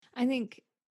I think,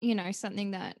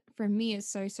 something that for me is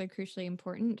so, so crucially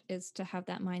important is to have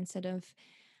that mindset of,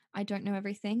 I don't know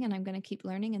everything and I'm going to keep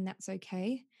learning and that's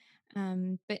okay.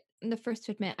 But I'm the first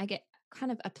to admit, I get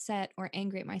kind of upset or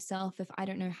angry at myself if I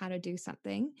don't know how to do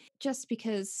something just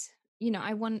because,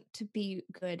 I want to be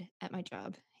good at my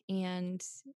job and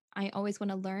I always want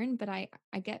to learn, but I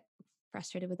get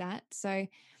frustrated with that. So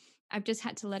I've just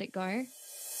had to let it go.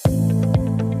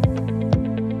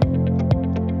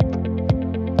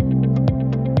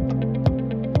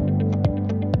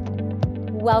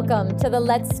 Welcome to the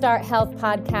Let's Start Health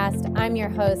podcast. I'm your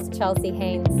host, Chelsea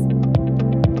Haynes.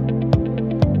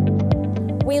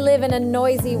 We live in a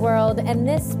noisy world, and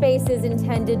this space is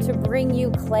intended to bring you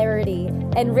clarity,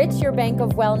 enrich your bank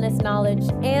of wellness knowledge,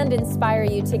 and inspire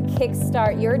you to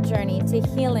kickstart your journey to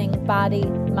healing body,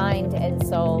 mind, and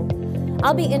soul.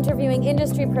 I'll be interviewing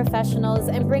industry professionals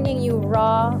and bringing you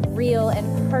raw, real,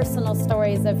 and personal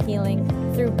stories of healing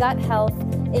through gut health,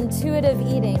 intuitive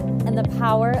eating, and the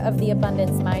power of the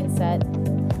abundance mindset.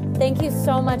 Thank you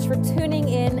so much for tuning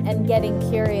in and getting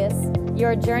curious.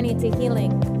 Your journey to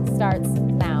healing starts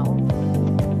now.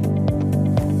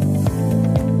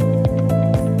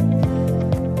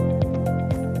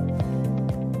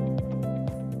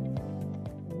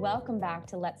 Welcome back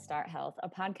to Let's Start Health, a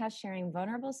podcast sharing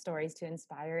vulnerable stories to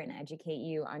inspire and educate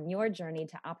you on your journey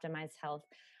to optimize health.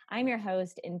 I'm your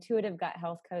host, intuitive gut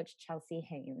health coach, Chelsea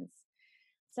Haynes.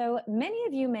 So many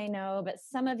of you may know, but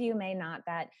some of you may not,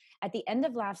 that at the end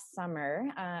of last summer,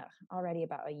 already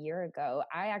about a year ago,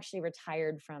 I actually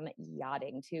retired from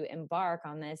yachting to embark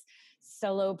on this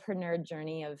solopreneur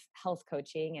journey of health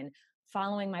coaching and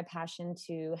following my passion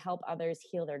to help others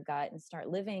heal their gut and start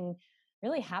living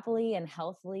really happily and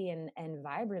healthily and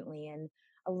vibrantly. And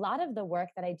a lot of the work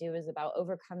that I do is about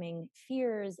overcoming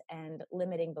fears and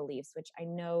limiting beliefs, which I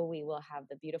know we will have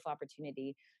the beautiful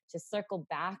opportunity to circle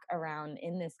back around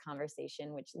in this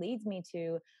conversation, which leads me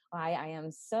to why I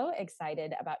am so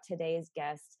excited about today's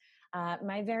guest,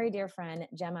 my very dear friend,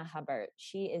 Gemma Hubbard.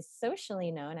 She is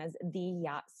socially known as the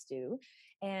Yacht Stew.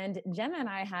 And Gemma and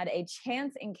I had a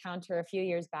chance encounter a few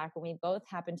years back when we both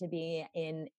happened to be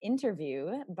in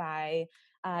interview by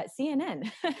CNN.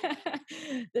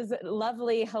 This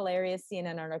lovely, hilarious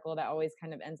CNN article that always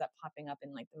kind of ends up popping up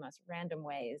in like the most random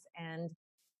ways. And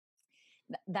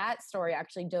that story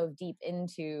actually dove deep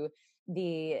into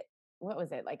the, what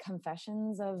was it, like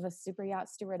Confessions of a Super Yacht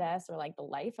Stewardess, or like the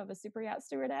life of a super yacht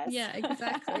stewardess? Yeah,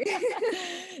 exactly.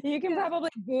 You can probably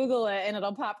Google it and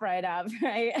it'll pop right up,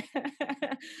 right?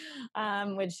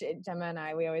 Which Gemma and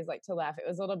I, we always like to laugh. It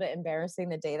was a little bit embarrassing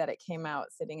the day that it came out,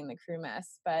 sitting in the crew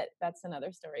mess, but that's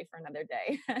another story for another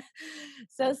day.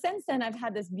 So since then, I've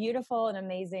had this beautiful and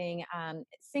amazing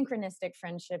synchronistic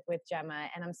friendship with Gemma,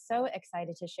 and I'm so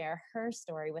excited to share her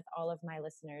story with all of my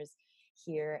listeners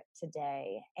here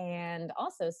today, and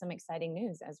also some exciting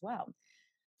news as well.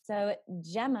 So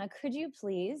Gemma, could you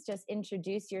please just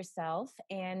introduce yourself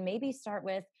and maybe start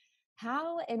with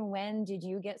how and when did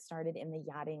you get started in the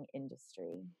yachting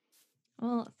industry?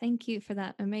 Well, thank you for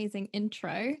that amazing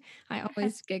intro. I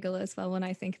always giggle as well when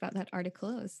I think about that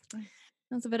article.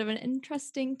 It was a bit of an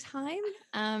interesting time.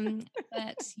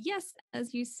 But yes,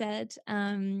 as you said,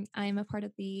 I'm a part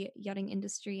of the yachting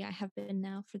industry. I have been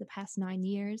now for the past 9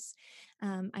 years.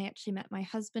 I actually met my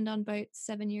husband on boat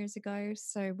 7 years ago.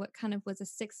 So what kind of was a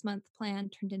 6-month plan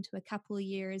turned into a couple of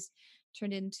years,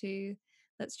 turned into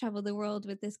let's travel the world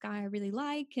with this guy I really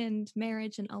like and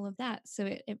marriage and all of that. So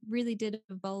it really did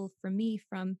evolve for me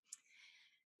from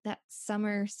that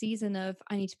summer season of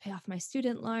I need to pay off my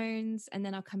student loans and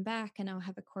then I'll come back and I'll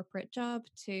have a corporate job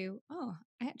to, oh,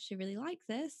 I actually really like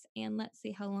this and let's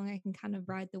see how long I can kind of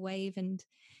ride the wave and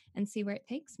see where it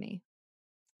takes me.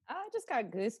 I just got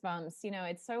goosebumps. You know,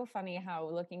 it's so funny how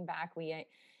looking back,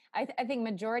 I think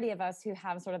majority of us who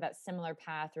have sort of that similar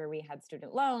path where we had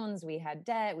student loans, we had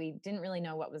debt, we didn't really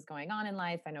know what was going on in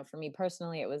life. I know for me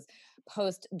personally, it was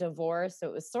post divorce. So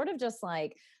it was sort of just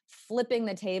like flipping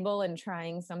the table and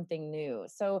trying something new.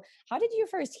 So how did you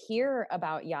first hear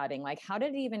about yachting? Like, how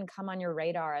did it even come on your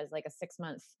radar as like a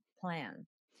 6-month plan?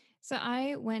 So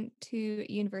I went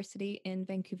to university in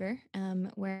Vancouver,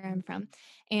 where I'm from,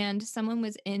 and someone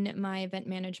was in my event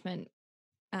management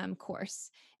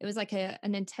course. It was like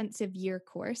an intensive year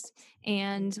course.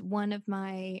 And one of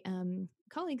my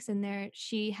colleagues in there,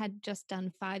 she had just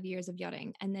done 5 years of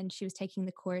yachting. And then she was taking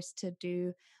the course to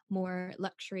do more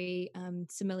luxury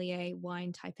sommelier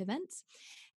wine type events.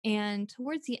 And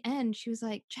towards the end, she was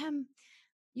like, Jem,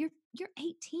 you're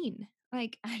 18.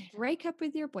 Like, break up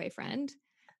with your boyfriend,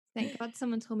 Thank God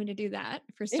someone told me to do that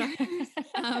for starters.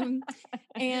 Um,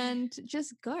 and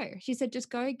just go. She said, just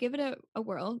go, give it a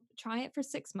whirl, try it for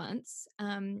 6 months.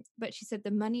 But she said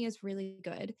the money is really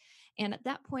good. And at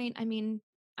that point, I mean,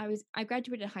 I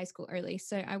graduated high school early,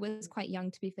 so I was quite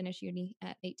young to be finished uni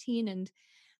at 18, and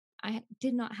I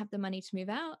did not have the money to move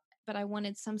out, but I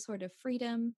wanted some sort of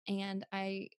freedom, and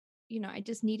I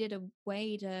just needed a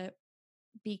way to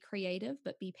be creative,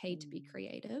 but be paid to be Mm.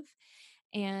 creative.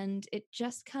 And it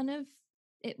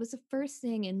was the first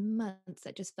thing in months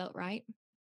that just felt right.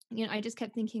 I just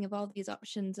kept thinking of all these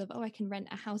options of, oh, I can rent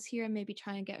a house here and maybe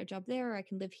try and get a job there, or I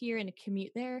can live here and a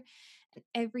commute there. And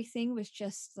everything was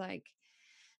just like,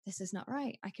 this is not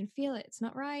right. I can feel it. It's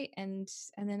not right. And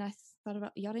then I thought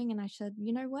about yachting and I said,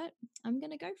 you know what? I'm going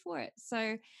to go for it.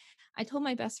 So I told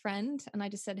my best friend and I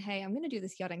just said, hey, I'm going to do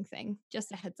this yachting thing,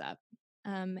 just a heads up.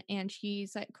 And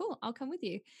she's like, cool, I'll come with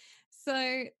you.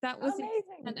 So that was the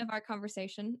extent Amazing. of our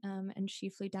conversation. And she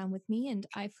flew down with me and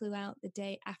I flew out the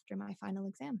day after my final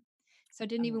exam. So I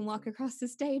didn't even walk Amazing. across the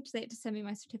stage. They had to send me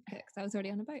my certificate because I was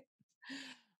already on a boat.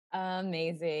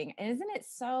 Amazing. And isn't it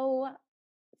so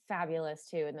fabulous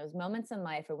too in those moments in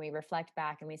life when we reflect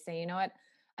back and we say, you know what?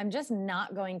 I'm just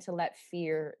not going to let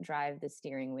fear drive the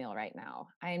steering wheel right now.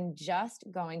 I'm just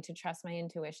going to trust my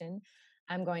intuition.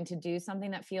 I'm going to do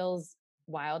something that feels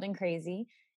wild and crazy.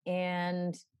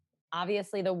 And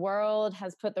obviously, the world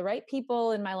has put the right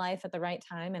people in my life at the right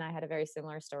time. And I had a very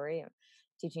similar story of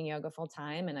teaching yoga full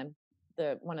time. And I'm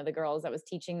the one of the girls that was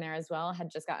teaching there as well had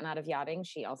just gotten out of yachting.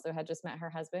 She also had just met her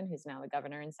husband, who's now the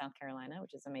governor in South Carolina,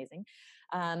 which is amazing.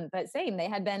 But same, they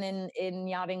had been in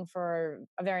yachting for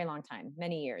a very long time,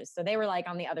 many years. So they were like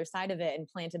on the other side of it and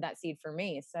planted that seed for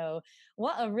me. So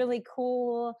what a really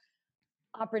cool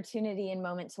opportunity and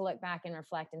moment to look back and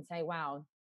reflect and say, wow,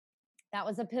 that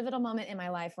was a pivotal moment in my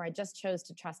life where I just chose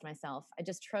to trust myself. I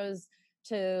just chose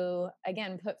to,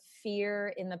 again, put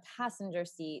fear in the passenger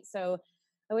seat. So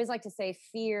I always like to say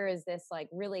fear is this like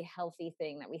really healthy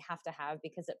thing that we have to have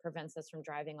because it prevents us from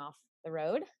driving off the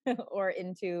road or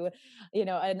into,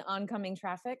 an oncoming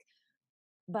traffic.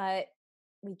 But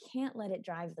we can't let it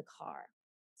drive the car.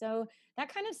 So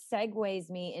that kind of segues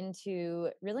me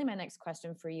into really my next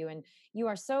question for you. And you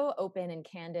are so open and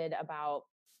candid about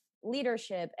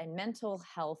leadership and mental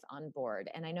health on board.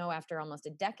 And I know after almost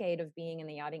a decade of being in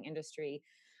the yachting industry,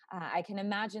 I can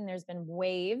imagine there's been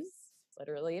waves,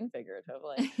 literally and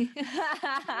figuratively,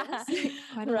 Yes,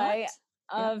 quite a lot. right? Yep.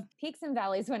 Of peaks and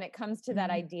valleys when it comes to that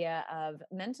Mm. idea of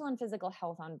mental and physical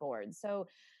health on board. So,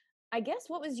 I guess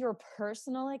what was your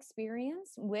personal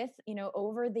experience with,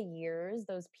 over the years,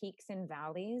 those peaks and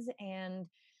valleys? And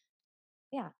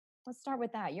yeah, let's start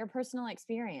with that. Your personal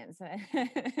experience.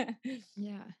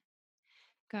 Yeah.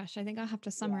 Gosh, I think I'll have to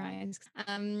Yeah. summarize.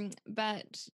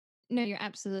 But no, you're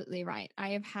absolutely right.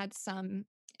 I have had some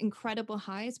incredible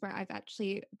highs where I've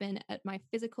actually been at my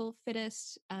physical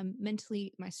fittest,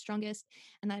 mentally my strongest.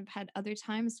 And I've had other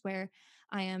times where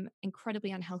I am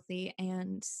incredibly unhealthy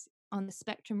and on the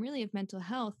spectrum really of mental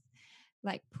health,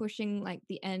 like pushing like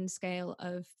the end scale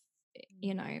of,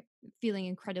 you Mm. know, feeling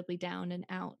incredibly down and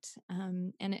out.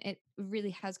 And it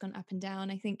really has gone up and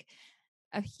down. I think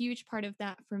a huge part of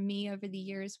that for me over the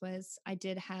years was I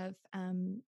did have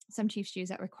some chief stews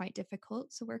that were quite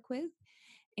difficult to work with.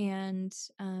 And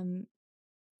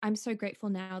I'm so grateful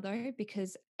now, though,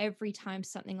 because every time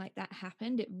something like that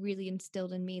happened, it really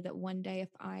instilled in me that one day, if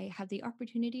I have the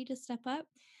opportunity to step up,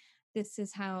 this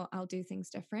is how I'll do things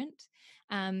different.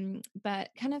 But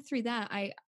kind of through that,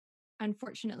 I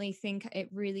unfortunately think it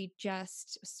really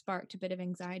just sparked a bit of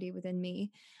anxiety within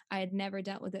me. I had never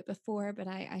dealt with it before, but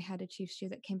I had a chief stew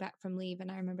that came back from leave. And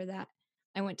I remember that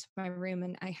I went to my room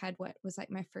and I had what was like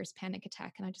my first panic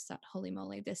attack. And I just thought, holy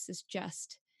moly, this is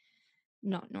just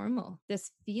not normal.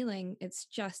 This feeling, it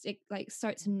like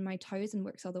starts in my toes and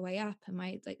works all the way up. And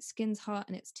my like skin's hot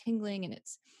and it's tingling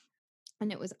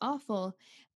and it was awful.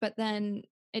 But then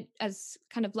as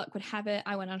kind of luck would have it,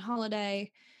 I went on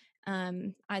holiday.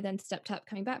 I then stepped up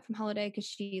coming back from holiday because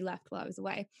she left while I was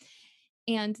away.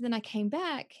 And then I came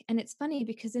back, and it's funny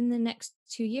because in the next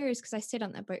 2 years, because I stayed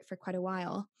on that boat for quite a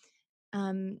while,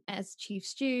 as chief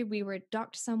stew, we were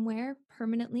docked somewhere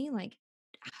permanently, like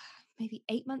maybe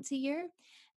 8 months a year.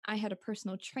 I had a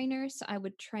personal trainer, so I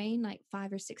would train like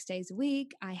 5 or 6 days a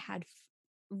week. I had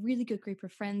really good group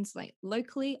of friends like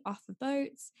locally off the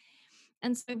boats.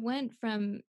 And so I went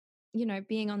from,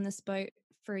 being on this boat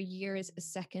for a year as a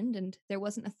second, and there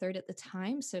wasn't a third at the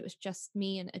time. So it was just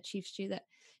me and a chief stew that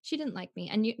she didn't like me.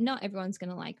 And not everyone's going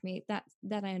to like me. That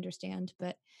I understand.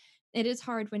 But it is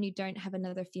hard when you don't have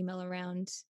another female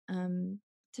around. Um,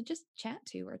 to just chat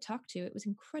to or talk to. It was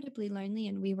incredibly lonely,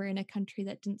 and we were in a country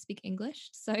that didn't speak English,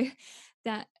 so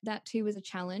that too was a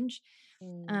challenge.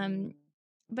 Mm. Um,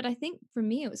 but I think for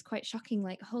me, it was quite shocking.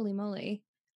 Like, holy moly,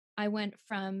 I went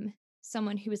from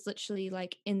someone who was literally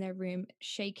like in their room,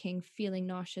 shaking, feeling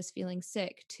nauseous, feeling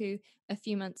sick, to a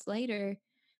few months later,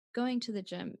 going to the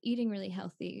gym, eating really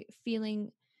healthy,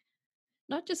 feeling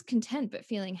not just content, but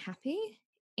feeling happy.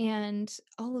 And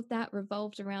all of that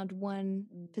revolved around one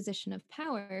Mm. position of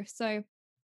power. So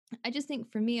I just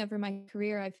think for me over my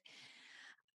career, I've,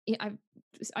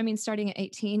 I mean, starting at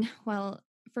 18, well,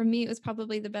 for me, it was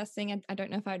probably the best thing. I don't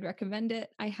know if I'd recommend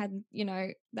it. I had,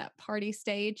 that party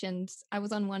stage, and I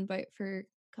was on one boat for,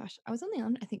 gosh, I was only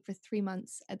on, I think, for 3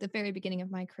 months at the very beginning of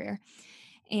my career.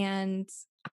 And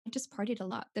I just partied a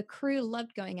lot. The crew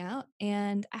loved going out.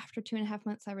 And after 2.5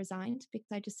 months, I resigned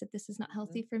because I just said, this is not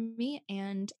healthy Mhm. for me.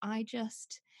 And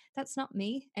that's not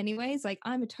me, anyways. Like,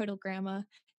 I'm a total grandma.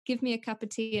 Give me a cup of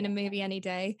tea and a movie any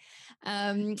day.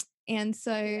 Um, and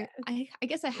so Yes. I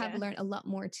guess I have Yeah. learned a lot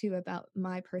more too about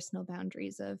my personal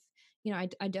boundaries of,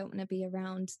 I don't want to be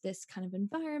around this kind of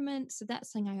environment. So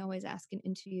that's something I always ask in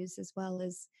interviews as well,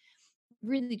 is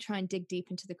really try and dig deep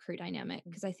into the crew dynamic,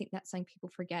 because I think that's something people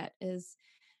forget is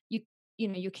you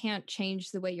you can't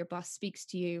change the way your boss speaks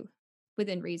to you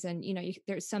within reason.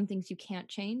 There's some things you can't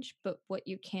change, but what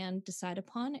you can decide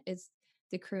upon is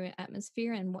the crew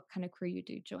atmosphere and what kind of crew you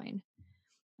do join.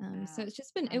 So Wow.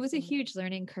 it was a Absolutely. huge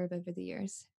learning curve over the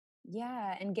years.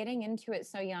 Yeah, and getting into it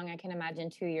so young, I can imagine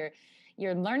too.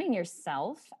 You're learning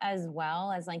yourself as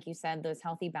well as, like you said, those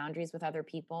healthy boundaries with other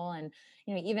people, and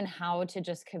even how to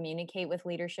just communicate with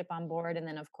leadership on board, and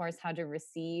then of course how to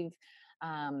receive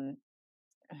um,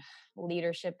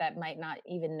 leadership that might not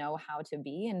even know how to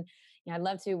be. And I'd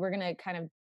love to. We're going to kind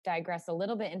of digress a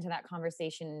little bit into that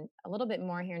conversation a little bit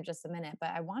more here in just a minute,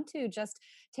 but I want to just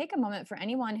take a moment for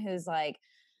anyone who's like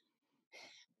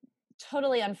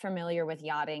totally unfamiliar with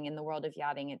yachting, in the world of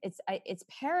yachting. It's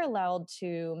paralleled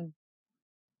to,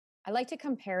 I like to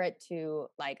compare it to,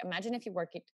 like, imagine if you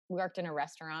worked in a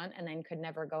restaurant and then could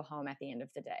never go home at the end of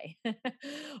the day.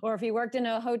 Or if you worked in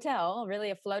a hotel,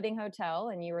 really a floating hotel,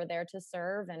 and you were there to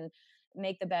serve and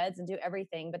make the beds and do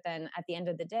everything, but then at the end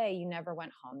of the day you never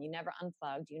went home, you never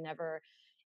unplugged, you never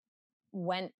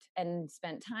went and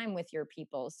spent time with your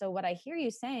people. So what I hear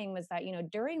you saying was that,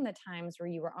 during the times where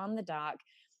you were on the dock,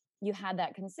 you had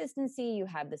that consistency, you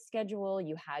had the schedule,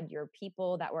 you had your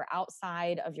people that were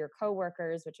outside of your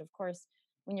coworkers, which of course,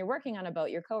 when you're working on a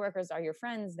boat, your coworkers are your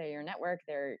friends, they're your network,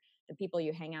 they're the people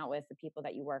you hang out with, the people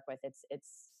that you work with.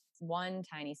 It's one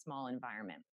tiny small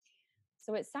environment.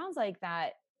 So it sounds like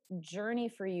that journey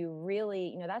for you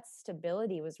really, that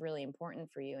stability was really important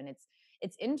for you. And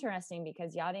it's interesting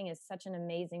because yachting is such an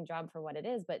amazing job for what it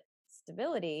is, but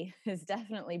stability is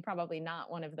definitely probably not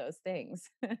one of those things.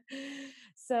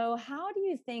 So how do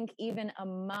you think, even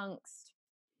amongst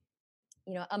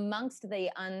the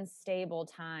unstable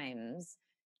times,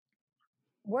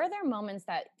 were there moments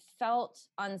that felt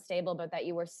unstable but that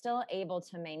you were still able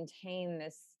to maintain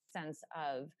this sense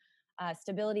of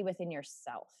stability within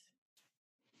yourself?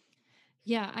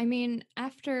 Yeah, I mean,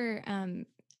 after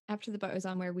the boat was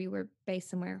on where we were based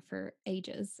somewhere for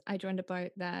ages, I joined a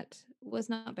boat that was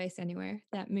not based anywhere,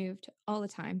 that moved all the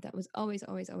time, that was always,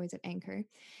 always, always at anchor.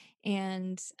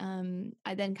 And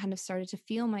I then kind of started to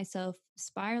feel myself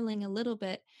spiraling a little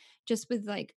bit, just with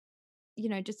like,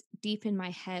 just deep in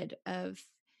my head of,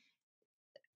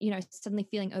 suddenly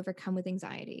feeling overcome with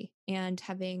anxiety and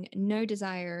having no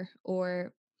desire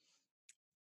or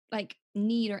like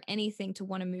need or anything to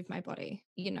want to move my body.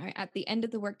 At the end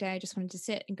of the workday, I just wanted to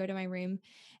sit and go to my room.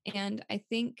 And I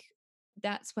think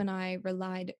that's when I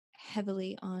relied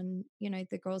heavily on,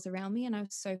 the girls around me. And I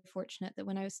was so fortunate that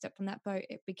when I was stepped on that boat,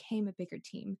 it became a bigger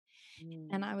team.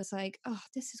 And I Mm. was like, oh,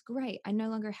 this is great. I no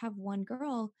longer have one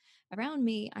girl around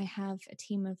me. I have a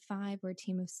team of 5 or a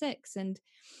team of 6. And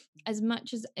as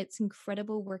much as it's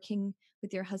incredible working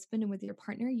with your husband and with your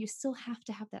partner, you still have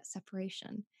to have that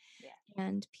separation, Yeah.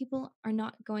 and people are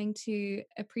not going to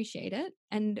appreciate it,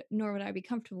 and nor would I be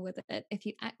comfortable with it if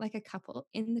you act like a couple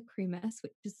in the crew mess,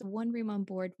 which is the one room on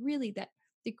board really that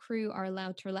the crew are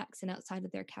allowed to relax in outside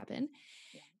of their cabin.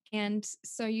 Yeah. And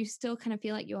so you still kind of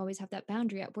feel like you always have that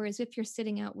boundary up, whereas if you're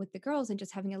sitting out with the girls and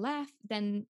just having a laugh,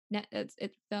 then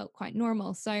it felt quite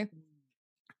normal. So Mm.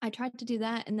 I tried to do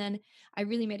that. And then I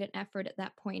really made an effort at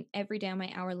that point. Every day on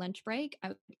my hour lunch break, I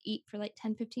would eat for like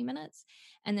 10-15 minutes.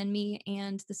 And then me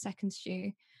and the second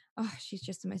stew, oh, she's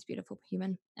just the most beautiful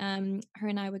human. Her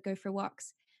and I would go for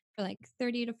walks for like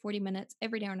 30 to 40 minutes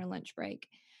every day on our lunch break.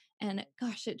 And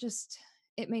gosh,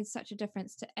 it made such a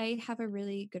difference to have a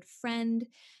really good friend,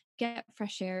 get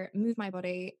fresh air, move my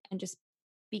body, and just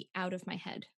be out of my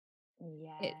head.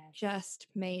 It Yes. just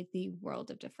made the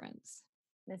world of difference.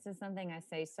 This is something I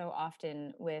say so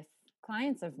often with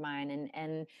clients of mine,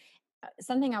 and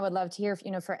something I would love to hear,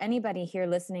 for anybody here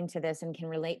listening to this and can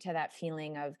relate to that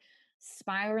feeling of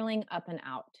spiraling up and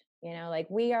out. Like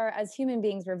we are, as human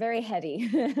beings, we're very heady,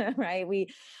 right? We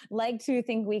like to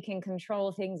think we can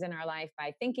control things in our life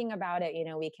by thinking about it.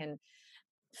 We can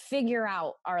figure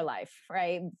out our life,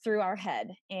 right, through our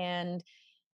head. And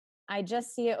I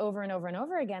just see it over and over and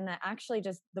over again that actually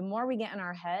just the more we get in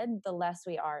our head, the less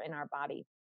we are in our body.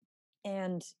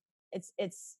 And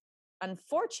it's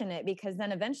unfortunate because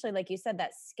then eventually, like you said,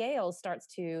 that scale starts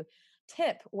to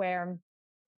tip where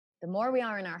the more we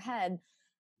are in our head,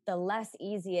 the less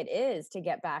easy it is to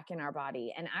get back in our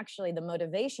body. And actually the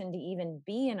motivation to even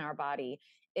be in our body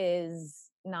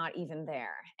is not even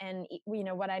there. And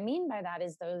what I mean by that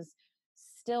is those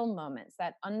still moments,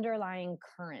 that underlying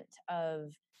current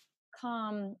of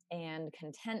calm and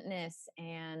contentness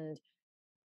and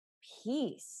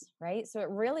peace, right? So it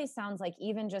really sounds like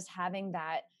even just having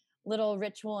that little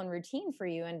ritual and routine for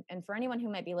you. And for anyone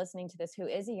who might be listening to this who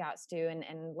is a yacht stew, and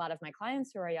a lot of my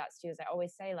clients who are yacht stews, I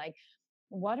always say, like,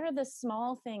 what are the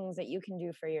small things that you can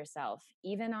do for yourself,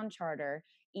 even on charter,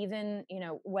 even,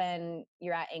 when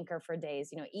you're at anchor for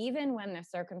days, even when the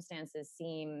circumstances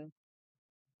seem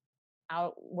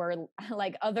outward,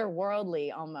 like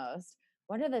otherworldly almost.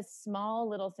 What are the small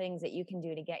little things that you can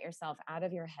do to get yourself out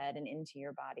of your head and into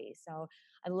your body? So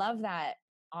I love that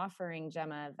offering,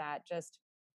 Gemma, that just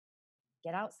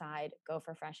get outside, go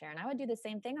for fresh air. And I would do the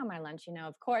same thing on my lunch.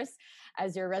 Of course,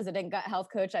 as your resident gut health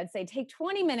coach, I'd say take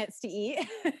 20 minutes to eat.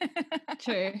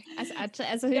 True. As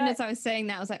soon as I was saying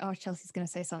that, I was like, oh, Chelsea's going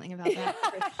to say something about that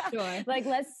for sure. Like,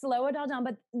 let's slow it all down.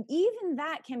 But even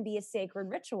that can be a sacred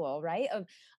ritual, right? Of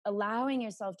allowing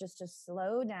yourself just to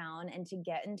slow down and to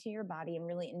get into your body and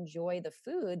really enjoy the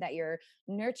food that you're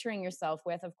nurturing yourself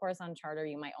with. Of course, on charter,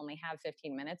 you might only have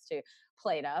 15 minutes to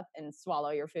plate up and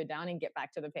swallow your food down and get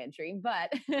back to the pantry.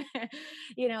 But,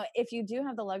 if you do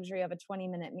have the luxury of a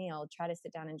 20-minute meal, try to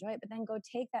sit down and enjoy it, but then go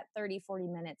take that 30, 40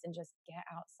 minutes and just get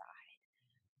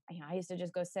outside. I used to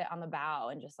just go sit on the bow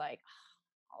and just like,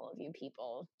 all of you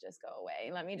people, just go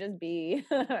away. Let me just be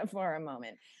for a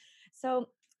moment. So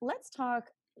let's talk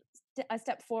a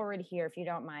step forward here, if you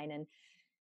don't mind. And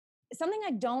something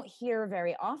I don't hear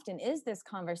very often is this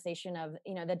conversation of,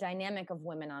 the dynamic of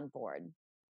women on board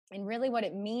and really what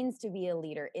it means to be a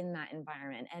leader in that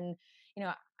environment. And,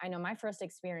 I know my first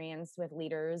experience with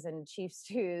leaders and chief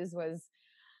stews was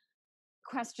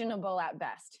questionable at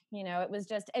best. It was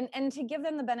just, and to give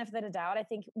them the benefit of the doubt, I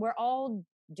think we're all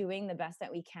doing the best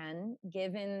that we can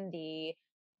given the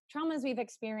traumas we've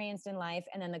experienced in life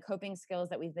and then the coping skills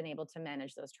that we've been able to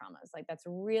manage those traumas. Like, that's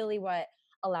really what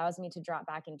allows me to drop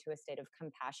back into a state of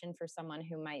compassion for someone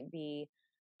who might be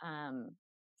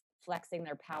flexing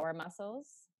their power muscles.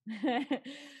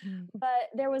 But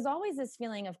there was always this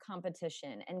feeling of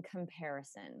competition and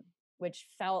comparison, which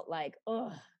felt like,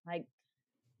 oh, like,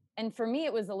 and for me,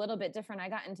 it was a little bit different. I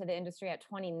got into the industry at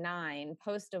 29,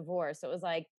 post divorce. So it was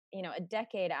like, a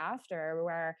decade after,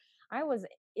 where I was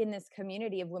in this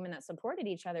community of women that supported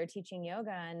each other teaching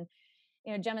yoga.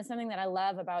 And, Gemma, something that I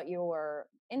love about your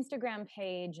Instagram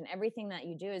page and everything that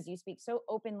you do is you speak so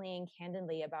openly and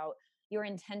candidly about your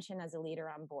intention as a leader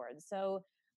on board. So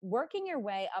working your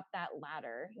way up that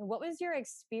ladder, what was your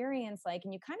experience like?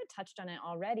 And you kind of touched on it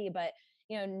already, but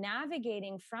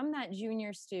navigating from that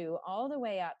junior stew all the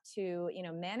way up to,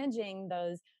 managing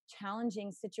those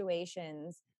challenging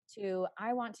situations to,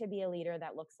 I want to be a leader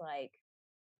that looks like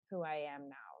who I am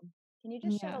now. Can you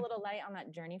just shed a little light on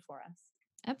that journey for us?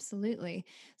 Absolutely.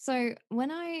 So when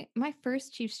my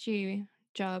first chief stew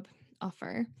job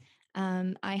offer,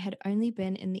 I had only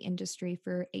been in the industry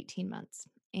for 18 months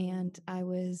and I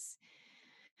was,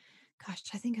 gosh,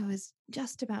 I think I was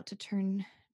just about to turn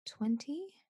 20.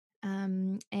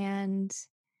 And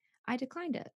I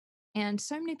declined it. And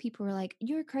so many people were like,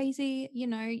 you're crazy.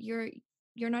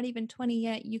 You're not even 20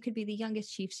 yet. You could be the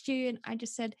youngest chief stew. And I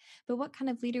just said, but what kind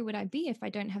of leader would I be if I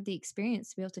don't have the experience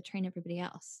to be able to train everybody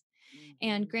else?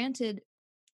 And granted,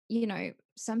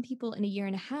 some people in a year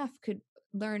and a half could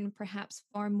learn perhaps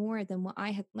far more than what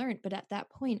I had learned. But at that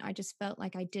point, I just felt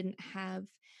like I didn't have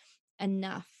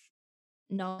enough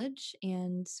knowledge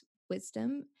and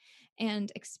wisdom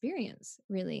and experience,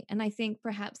 really. And I think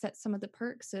perhaps that's some of the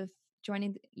perks of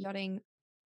joining yachting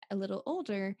a little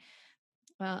older.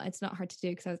 Well, it's not hard to do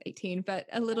because I was 18, but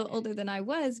a little older than I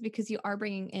was, because you are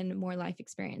bringing in more life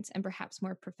experience and perhaps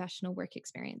more professional work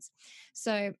experience.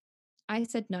 So I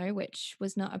said no, which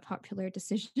was not a popular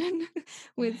decision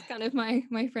with kind of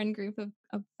my friend group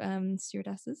of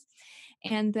stewardesses.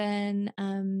 And then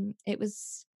it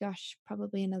was, gosh,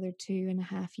 probably another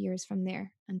 2.5 years from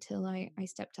there until I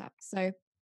stepped up. So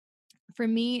for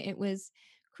me, it was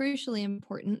crucially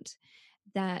important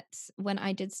that when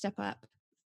I did step up,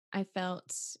 I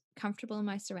felt comfortable in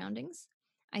my surroundings.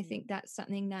 I think that's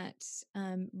something that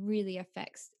really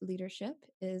affects leadership.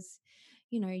 Is,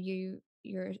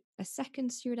 you're a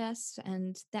second stewardess,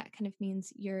 and that kind of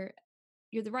means you're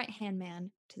the right hand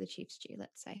man to the chief stew,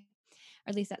 let's say. Or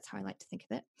at least that's how I like to think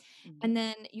of it. And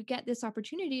then you get this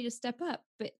opportunity to step up,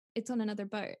 but it's on another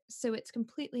boat. So it's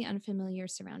completely unfamiliar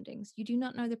surroundings. You do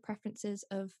not know the preferences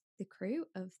of the crew,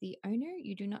 of the owner.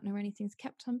 You do not know anything's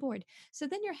kept on board. So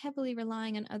then you're heavily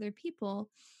relying on other people,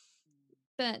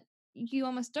 but you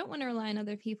almost don't want to rely on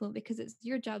other people because it's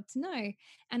your job to know.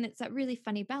 And it's that really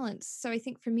funny balance. So I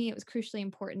think for me, it was crucially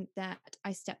important that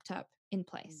I stepped up in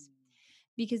place,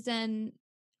 because then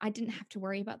I didn't have to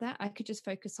worry about that. I could just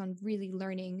focus on really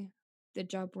learning the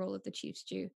job role of the chief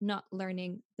stew, not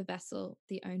learning the vessel,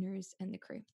 the owners, and the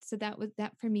crew. So that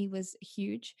for me was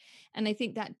huge. And I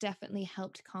think that definitely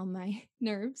helped calm my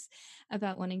nerves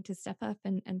about wanting to step up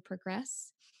and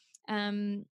progress.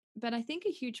 But I think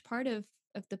a huge part of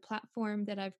the platform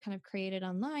that I've kind of created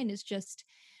online is just,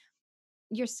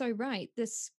 you're so right.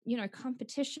 This,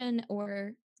 competition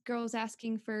or girls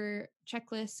asking for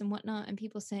checklists and whatnot, and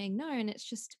people saying no. And it's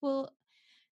just, well,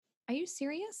 are you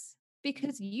serious?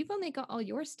 Because you've only got all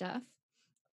your stuff,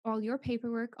 all your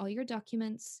paperwork, all your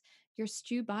documents, your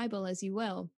stew Bible, as you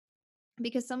will,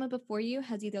 because someone before you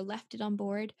has either left it on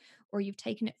board or you've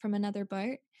taken it from another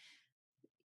boat.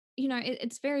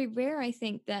 It's very rare, I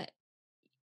think, that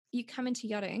you come into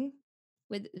yachting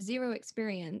with zero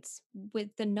experience with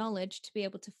the knowledge to be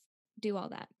able to do all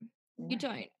that. You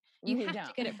don't. You have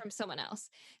to get it from someone else.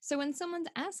 So when someone's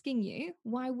asking you,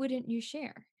 why wouldn't you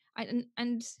share?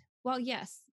 And well,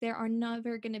 yes, there are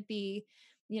never going to be,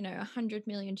 100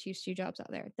 million chief stew jobs out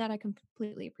there. That I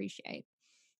completely appreciate.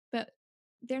 But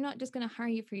they're not just going to hire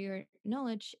you for your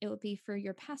knowledge. It will be for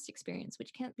your past experience,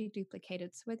 which can't be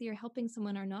duplicated. So whether you're helping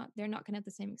someone or not, they're not going to have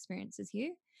the same experience as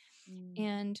you.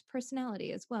 And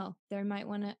personality as well. They might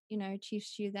want to, chief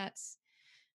stew that's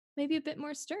maybe a bit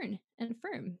more stern and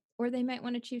firm, or they might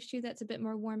want to chief stew that's a bit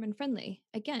more warm and friendly.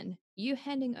 Again, you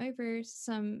handing over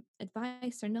some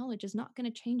advice or knowledge is not going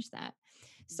to change that.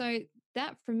 So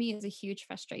that for me is a huge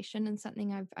frustration and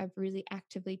something I've really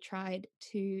actively tried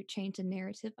to change the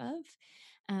narrative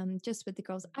of, just with the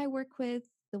girls I work with,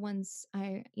 the ones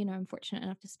I'm fortunate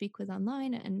enough to speak with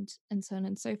online, and so on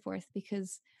and so forth,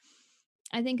 because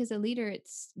I think as a leader,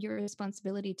 it's your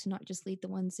responsibility to not just lead the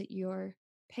ones that you're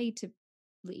paid to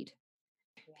lead.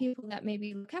 People that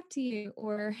maybe look up to you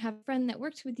or have a friend that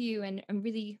worked with you and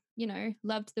really,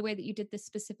 loved the way that you did this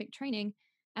specific training.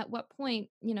 At what point,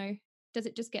 does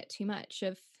it just get too much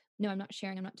of, no, I'm not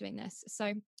sharing, I'm not doing this.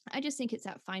 So I just think it's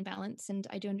that fine balance. And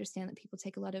I do understand that people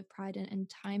take a lot of pride and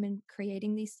time in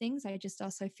creating these things. I just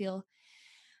also feel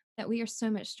that we are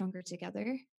so much stronger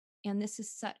together. And this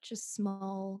is such a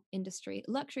small industry.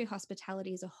 Luxury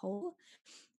hospitality as a whole,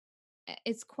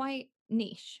 it's quite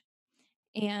niche.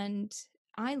 And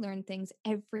I learn things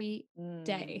every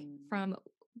day from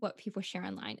what people share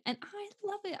online. And I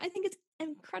love it. I think it's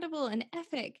incredible and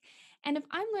epic. And if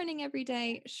I'm learning every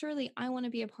day, surely I want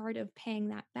to be a part of paying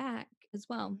that back as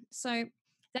well. So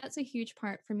that's a huge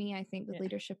part for me, I think, with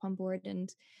leadership on board,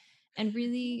 and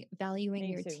really valuing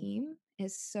your team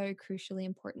is so crucially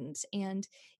important. And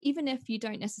even if you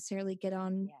don't necessarily get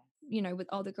on, with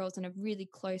all the girls on a really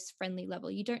close, friendly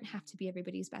level, you don't have to be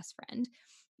everybody's best friend.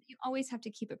 You always have to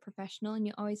keep it professional, and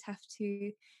you always have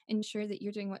to ensure that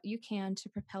you're doing what you can to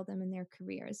propel them in their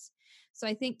careers. So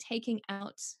I think taking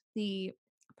out the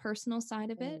personal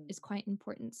side of it is quite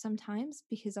important sometimes,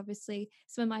 because obviously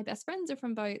some of my best friends are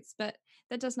from boats, but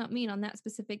that does not mean on that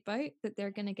specific boat that they're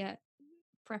going to get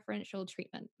preferential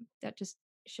treatment. That just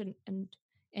shouldn't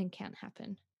and can't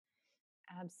happen.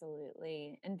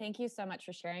 Absolutely. And thank you so much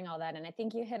for sharing all that. And I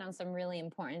think you hit on some really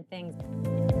important things.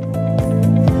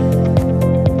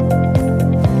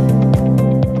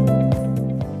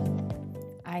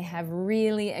 I have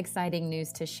really exciting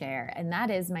news to share, and that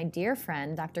is my dear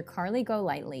friend, Dr. Carly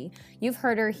Golightly. You've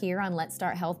heard her here on Let's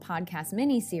Start Health podcast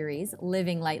mini-series,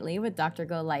 Living Lightly with Dr.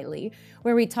 Golightly,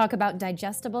 where we talk about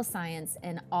digestible science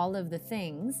and all of the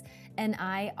things, and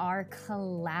I are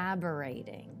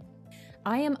collaborating.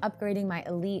 I am upgrading my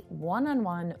elite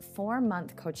one-on-one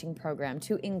 4-month coaching program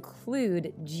to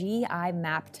include GI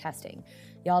map testing.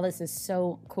 Y'all, this is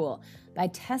so cool. By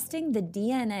testing the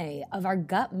DNA of our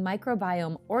gut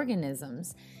microbiome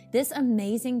organisms, this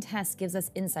amazing test gives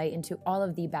us insight into all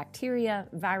of the bacteria,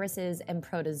 viruses, and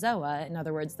protozoa, in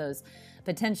other words, those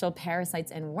potential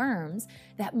parasites and worms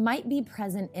that might be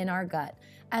present in our gut,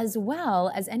 as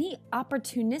well as any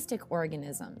opportunistic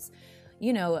organisms.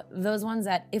 You know, those ones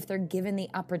that if they're given the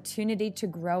opportunity to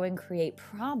grow and create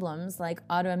problems like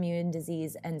autoimmune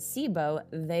disease and SIBO,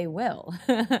 they will.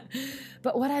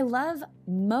 But what I love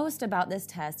most about this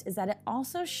test is that it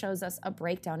also shows us a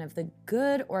breakdown of the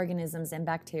good organisms and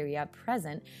bacteria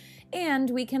present,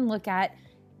 and we can look at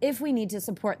if we need to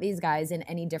support these guys in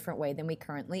any different way than we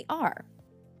currently are.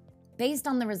 Based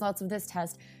on the results of this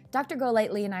test, Dr.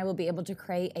 Golightly and I will be able to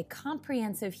create a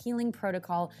comprehensive healing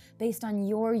protocol based on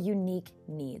your unique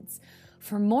needs.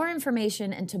 For more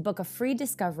information and to book a free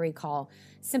discovery call,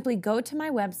 simply go to my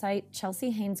website,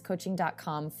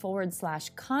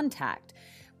 chelseahaynescoaching.com/contact.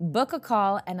 Book a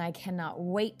call, and I cannot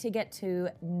wait to get to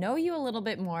know you a little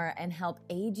bit more and help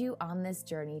aid you on this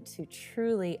journey to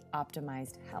truly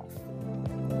optimized health.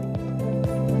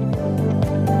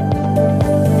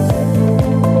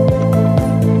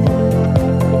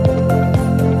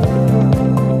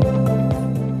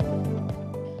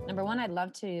 Number one, I'd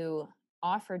love to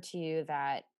offer to you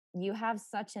that you have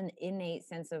such an innate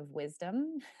sense of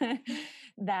wisdom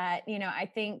that, I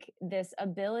think this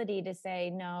ability to say,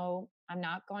 no, I'm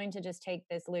not going to just take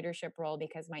this leadership role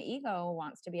because my ego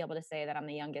wants to be able to say that I'm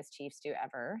the youngest chief stew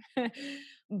ever.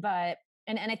 But,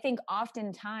 and I think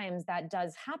oftentimes that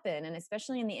does happen. And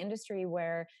especially in the industry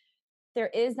where there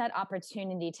is that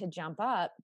opportunity to jump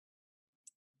up,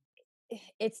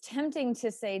 it's tempting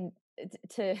to say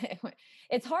to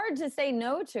it's hard to say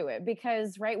no to it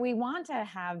because right, we want to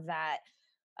have that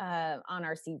on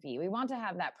our CV. We want to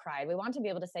have that pride. We want to be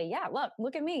able to say, yeah,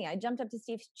 look at me, I jumped up to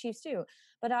Chief Stew.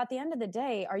 But at the end of the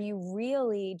day,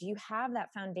 do you have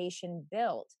that foundation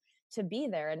built to be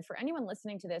there? And for anyone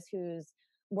listening to this who's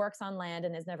works on land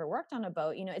and has never worked on a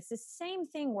boat, it's the same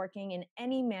thing working in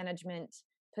any management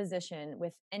position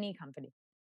with any company.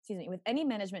 With any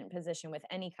management position with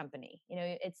any company.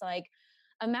 It's like,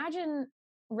 imagine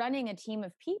running a team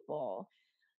of people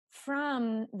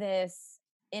from this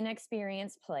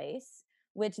inexperienced place,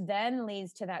 which then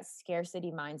leads to that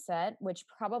scarcity mindset, which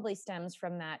probably stems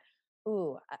from that,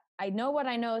 ooh, I know what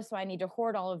I know, so I need to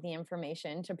hoard all of the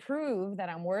information to prove that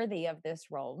I'm worthy of this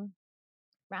role,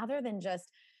 rather than just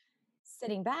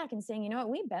sitting back and saying, you know what,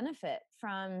 we benefit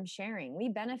from sharing. We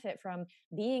benefit from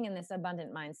being in this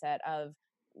abundant mindset of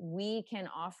we can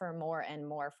offer more and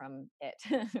more from it,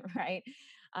 right?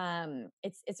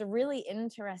 It's a really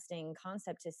interesting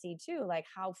concept to see too, like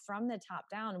how from the top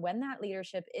down, when that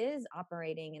leadership is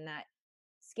operating in that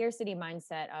scarcity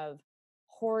mindset of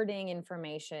hoarding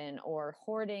information or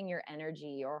hoarding your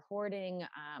energy or hoarding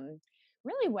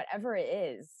really whatever it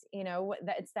is,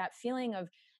 it's that feeling of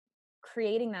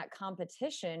creating that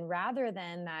competition rather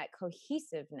than that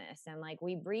cohesiveness and like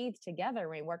we breathe together,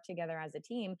 we work together as a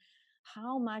team,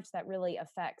 how much that really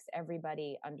affects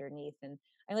everybody underneath. And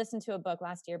I listened to a book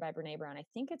last year by Brene Brown. I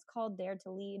think it's called Dare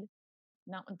to Lead.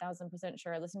 Not 1000%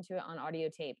 sure. I listened to it on audio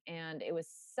tape and it was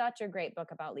such a great book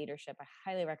about leadership. I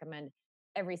highly recommend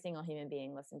every single human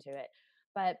being listen to it.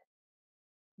 But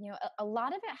a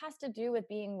lot of it has to do with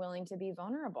being willing to be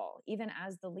vulnerable, even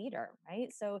as the leader,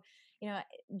 right? So,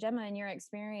 Gemma, in your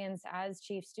experience as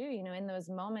Chief Stew, in those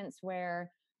moments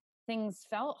where things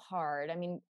felt hard, I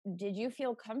mean, did you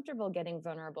feel comfortable getting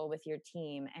vulnerable with your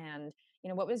team? And,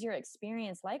 what was your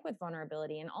experience like with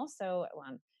vulnerability? And also,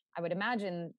 I would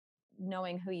imagine,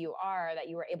 knowing who you are, that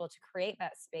you were able to create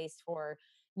that space for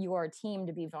your team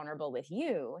to be vulnerable with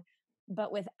you.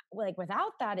 But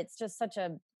without that, it's just such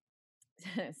a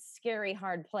scary,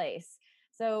 hard place.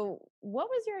 So, what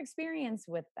was your experience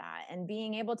with that and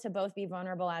being able to both be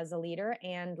vulnerable as a leader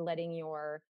and letting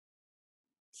your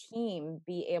team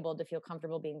be able to feel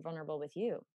comfortable being vulnerable with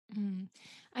you?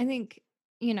 I think,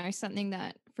 something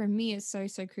that for me is so,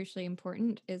 so crucially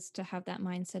important is to have that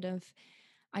mindset of,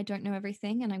 I don't know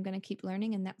everything and I'm going to keep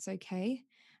learning and that's okay.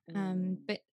 But, I'm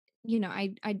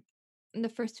the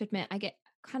first to admit I get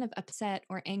kind of upset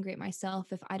or angry at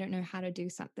myself if I don't know how to do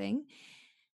something.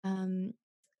 Um,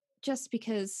 just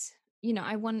because,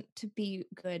 I want to be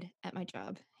good at my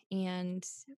job and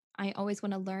I always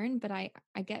want to learn, but I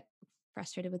get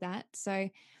frustrated with that. So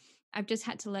I've just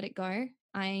had to let it go.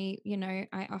 I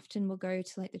often will go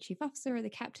to like the chief officer or the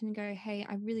captain and go, hey,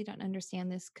 I really don't understand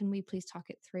this. Can we please talk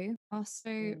it through? Also,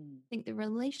 I think the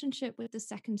relationship with the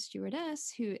second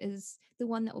stewardess, who is the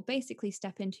one that will basically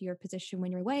step into your position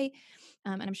when you're away.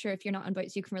 And I'm sure if you're not on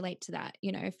boats, you can relate to that.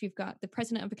 If you've got the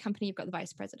president of a company, you've got the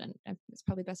vice president. It's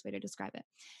probably the best way to describe it.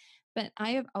 But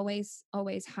I have always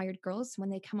hired girls. When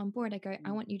they come on board, I go,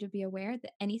 I want you to be aware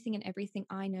that anything and everything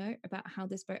I know about how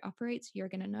this boat operates, you're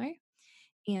going to know.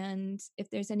 And if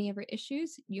there's any ever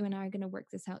issues, you and I are going to work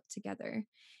this out together.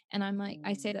 And I'm like,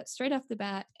 I say that straight off the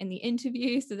bat in the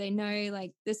interview. So they know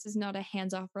like, this is not a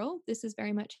hands-off role. This is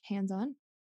very much hands-on.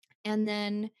 And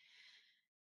then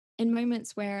in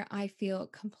moments where I feel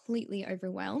completely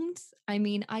overwhelmed, I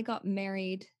mean, I got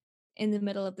married in the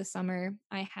middle of the summer.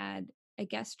 I had a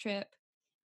guest trip.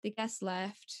 The guests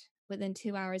left. Within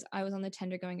 2 hours, I was on the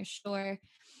tender going ashore.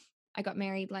 I got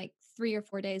married like 3 or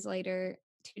 4 days later.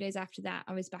 2 days after that,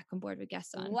 I was back on board with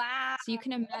guests on. Wow. So you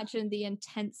can imagine the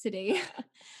intensity.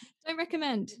 Don't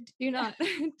recommend. Do not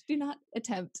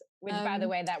attempt. Which, by the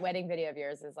way, that wedding video of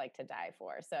yours is like to die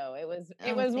for. So it was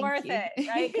worth you. it,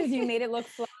 right? Because you made it look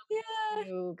flowy. Yeah.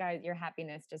 You guys, your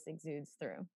happiness just exudes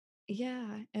through.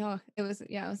 Yeah. Oh, it was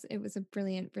a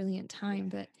brilliant time.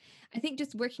 But I think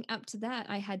just working up to that,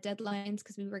 I had deadlines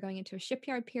because we were going into a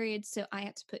shipyard period. So I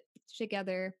had to put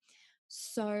together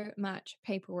so much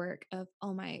paperwork of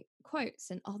all my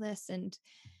quotes and all this. And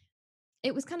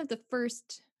it was kind of the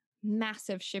first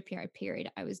massive shipyard period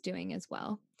I was doing as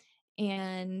well.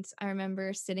 And I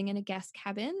remember sitting in a guest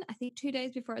cabin, I think 2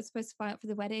 days before I was supposed to fly out for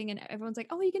the wedding. And everyone's like,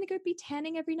 oh, are you going to go be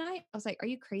tanning every night? I was like, are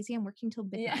you crazy? I'm working till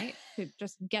midnight to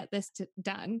just get this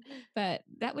done. But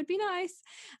that would be nice.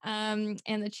 And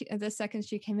the second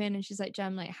she came in and she's like,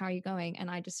 Jem, like, how are you going? And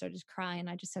I just started crying.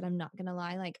 I just said, I'm not going to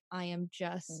lie. Like, I am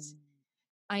just,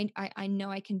 I know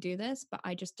I can do this, but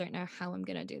I just don't know how I'm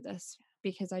going to do this,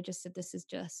 because I just said, this is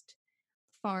just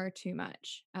far too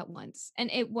much at once. And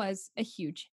it was a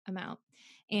huge amount.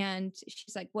 And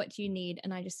she's like, what do you need?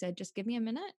 And I just said, just give me a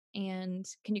minute. And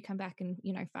can you come back in,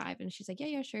 5? And she's like,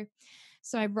 yeah, sure.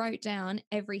 So I wrote down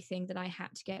everything that I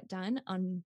had to get done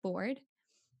on board.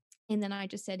 And then I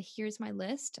just said, here's my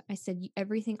list. I said,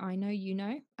 everything I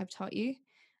know, I've taught you.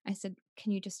 I said,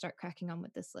 can you just start cracking on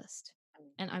with this list?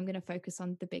 And I'm going to focus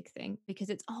on the big thing, because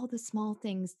it's all the small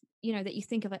things, that you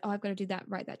think of, like, oh, I've got to do that,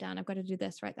 write that down. I've got to do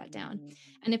this, write that down.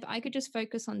 And if I could just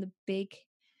focus on the big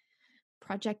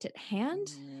project at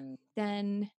hand,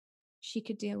 then she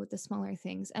could deal with the smaller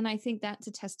things. And I think that's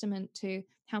a testament to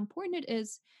how important it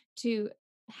is to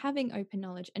having open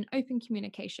knowledge and open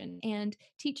communication and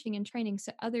teaching and training,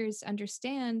 so others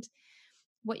understand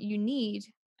what you need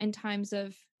in times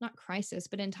of not crisis,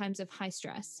 but in times of high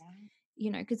stress.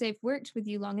 Because they've worked with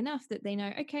you long enough that they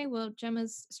know, okay, well,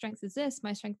 Gemma's strength is this,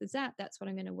 my strength is that. That's what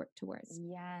I'm going to work towards.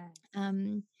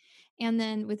 And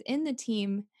then within the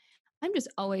team, I'm just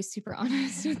always super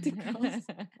honest with the girls.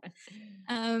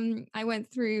 I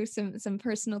went through some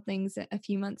personal things a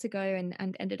few months ago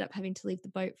and ended up having to leave the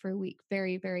boat for a week,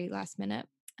 very, very last minute.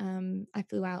 I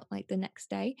flew out like the next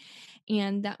day,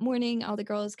 and that morning, all the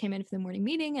girls came in for the morning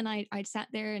meeting, and I sat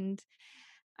there and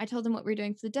I told them what we were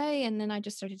doing for the day. And then I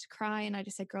just started to cry, and I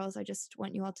just said, girls, I just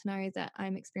want you all to know that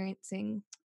I'm experiencing,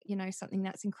 something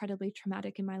that's incredibly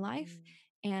traumatic in my life,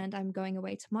 and I'm going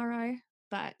away tomorrow,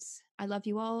 but I love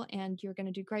you all and you're going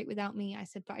to do great without me. I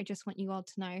said, but I just want you all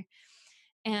to know.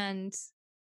 And,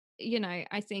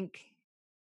 I think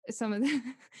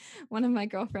one of my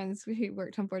girlfriends who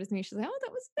worked on board with me, she's like, oh,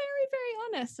 that was very,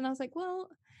 very honest. And I was like, well,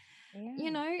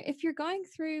 if you're going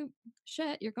through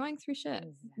shit, you're going through shit.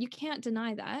 You can't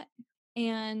deny that.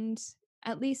 And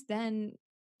at least then,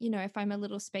 if I'm a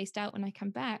little spaced out when I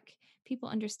come back, people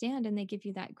understand and they give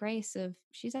you that grace of,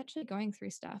 she's actually going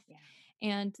through stuff.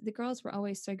 And the girls were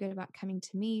always so good about coming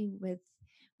to me with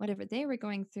whatever they were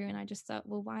going through. And I just thought,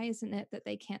 well, why isn't it that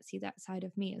they can't see that side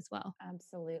of me as well?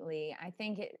 Absolutely. I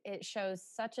think it shows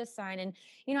such a sign. And,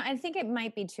 I think it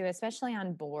might be too, especially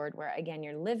on board, where again,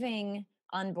 you're living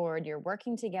on board, you're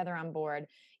working together on board,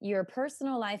 your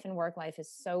personal life and work life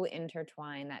is so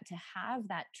intertwined that to have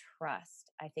that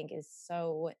trust, I think, is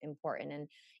so important.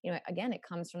 And, again, it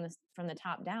comes from the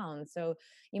top down. So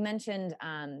you mentioned,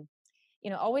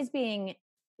 always being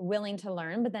willing to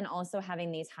learn, but then also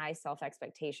having these high self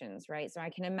expectations, right? So I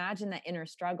can imagine that inner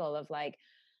struggle of like,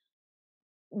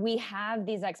 we have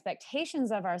these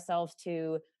expectations of ourselves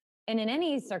and in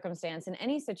any circumstance, in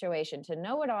any situation, to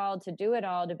know it all, to do it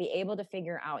all, to be able to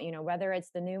figure out, whether it's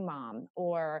the new mom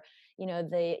or,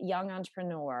 the young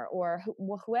entrepreneur or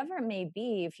whoever it may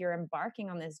be, if you're embarking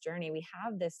on this journey, we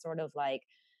have this sort of like,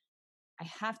 I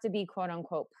have to be quote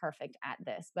unquote perfect at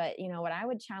this. But, what I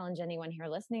would challenge anyone here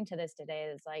listening to this today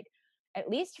is like, at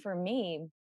least for me,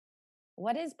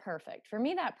 what is perfect? For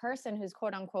me, that person who's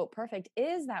quote unquote perfect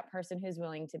is that person who's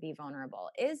willing to be vulnerable,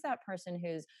 is that person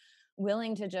who's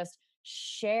willing to just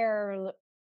share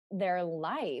their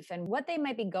life and what they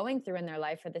might be going through in their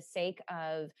life for the sake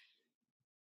of,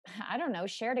 I don't know,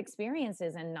 shared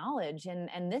experiences and knowledge.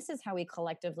 And this is how we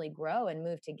collectively grow and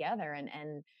move together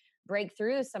and break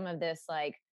through some of this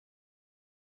like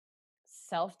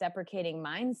self-deprecating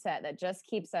mindset that just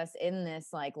keeps us in this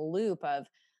like loop of,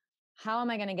 how am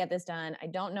I going to get this done? I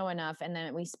don't know enough. And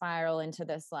then we spiral into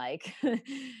this like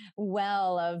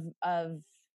well of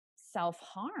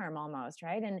self-harm almost,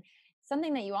 right? And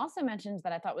something that you also mentioned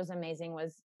that I thought was amazing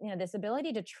was, this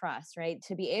ability to trust, right?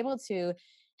 To be able to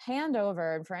hand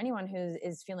over, and for anyone who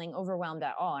is feeling overwhelmed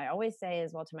at all, I always say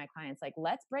as well to my clients, like,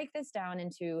 let's break this down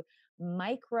into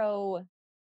micro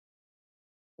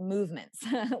movements.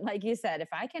 Like you said, if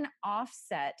I can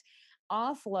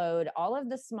offload all of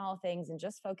the small things and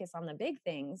just focus on the big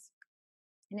things,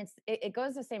 and it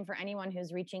goes the same for anyone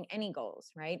who's reaching any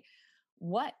goals, right?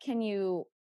 What can you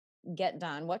get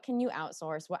done? What can you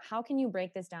outsource? How can you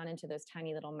break this down into those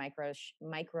tiny little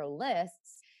micro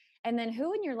lists? And then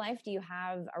who in your life do you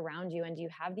have around you, and do you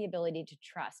have the ability to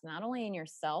trust, not only in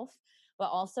yourself but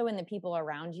also in the people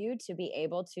around you, to be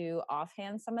able to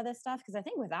offhand some of this stuff? Because I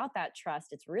think without that trust,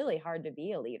 it's really hard to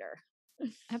be a leader.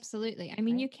 Absolutely. I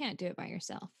mean, Right? you can't do it by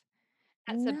yourself.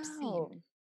 That's obscene. No.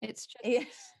 It's Yeah.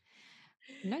 just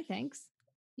no thanks.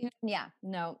 Yeah. Yeah,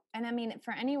 no. And I mean,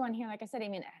 for anyone here, like I said, I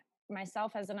mean,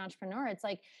 myself as an entrepreneur, it's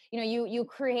like, you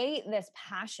create this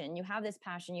passion, you have this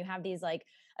passion, you have these like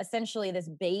essentially this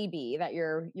baby that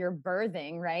you're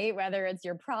birthing, right? Whether it's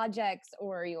your projects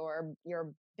or your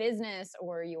business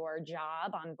or your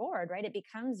job on board, right? It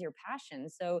becomes your passion.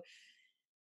 So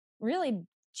really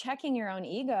checking your own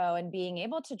ego and being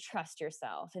able to trust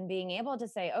yourself and being able to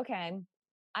say, okay,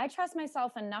 I trust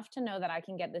myself enough to know that I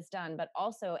can get this done, but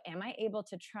also, am I able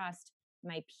to trust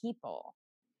my people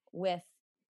with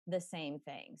the same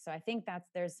thing? So I think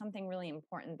there's something really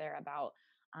important there about,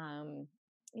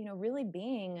 really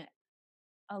being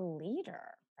a leader,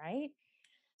 right?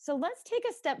 So let's take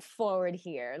a step forward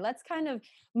here. Let's kind of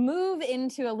move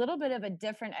into a little bit of a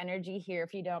different energy here,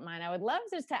 if you don't mind. I would love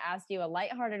just to ask you a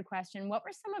lighthearted question. What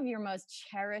were some of your most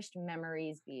cherished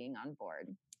memories being on board?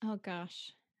 Oh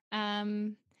gosh.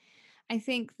 Um, I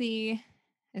think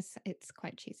it's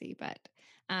quite cheesy, but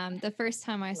the first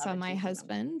time I Love saw a my cheesy moment.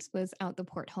 husband was out the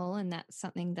porthole, and that's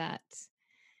something that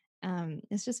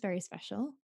is just very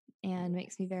special and Yeah.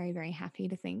 makes me very, very happy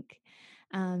to think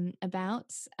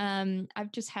about.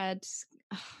 I've just had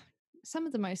uh, some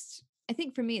of the most, I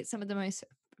think for me, it's some of the most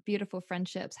beautiful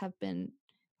friendships have been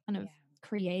kind of Yeah.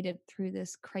 created through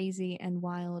this crazy and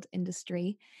wild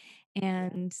industry. Yeah.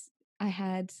 And I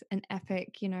had an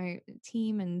epic,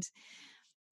 team and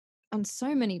on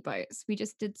so many boats. We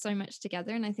just did so much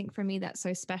together. And I think for me, that's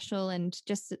so special. And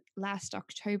just last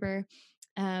October,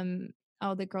 um,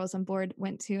 all the girls on board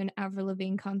went to an Avril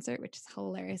Lavigne concert, which is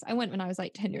hilarious. I went when I was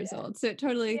like 10 years Yeah. old. So it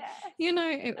totally,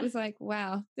 it was like,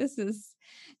 wow,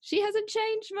 she hasn't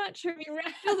changed much for me.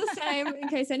 Still the same, in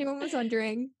case anyone was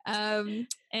wondering.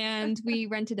 And we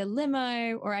rented a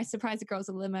limo, or I surprised the girls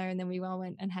a limo, and then we all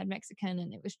went and had Mexican,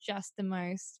 and it was just the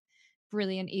most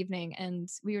brilliant evening, and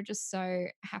we were just so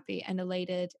happy and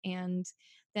elated. And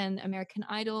then American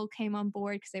Idol came on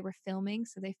board because they were filming,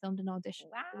 so they filmed an audition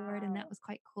board, and that Wow. was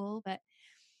quite cool. But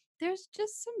there's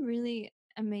just some really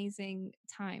amazing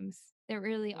times, there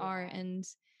really are. Yeah. And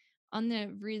on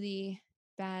the really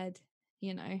bad,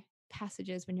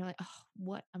 passages when you're like, oh,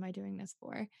 what am I doing this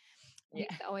for? I Yeah.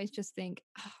 used to always just think,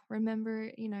 oh,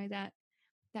 remember,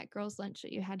 that girls' lunch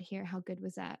that you had here, how good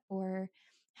was that? Or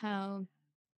how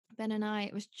Ben and I,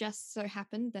 it was just so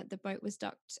happened that the boat was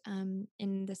docked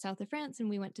in the south of France, and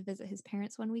we went to visit his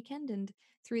parents one weekend. And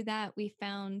through that, we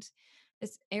found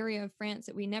this area of France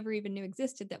that we never even knew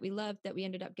existed, that we loved, that we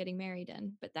ended up getting married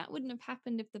in. But that wouldn't have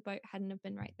happened if the boat hadn't have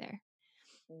been right there.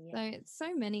 So it's Yes.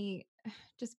 so many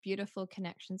just beautiful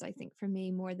connections, I think, for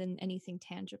me, more than anything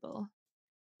tangible.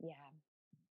 Yeah.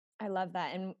 I love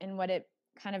that. And what it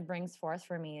kind of brings forth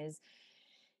for me is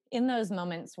in those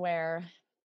moments where,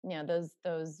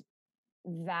 those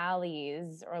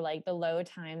valleys or like the low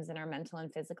times in our mental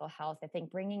and physical health, I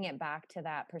think bringing it back to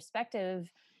that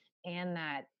perspective and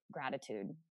that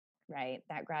gratitude, right?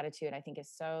 That gratitude, I think, is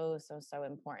so, so, so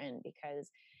important, because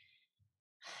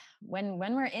when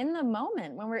we're in the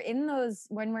moment, when we're in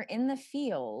the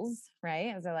feels,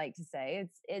 right? As I like to say,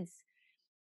 it's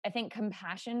I think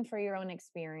compassion for your own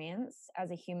experience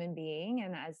as a human being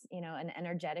and as, an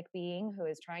energetic being who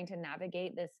is trying to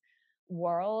navigate this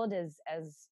world as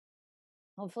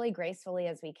hopefully gracefully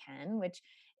as we can, which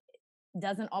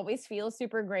doesn't always feel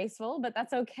super graceful, but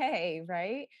that's okay,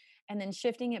 right? And then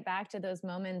shifting it back to those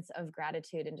moments of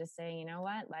gratitude and just saying, you know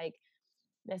what, like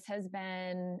this has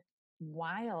been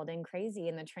wild and crazy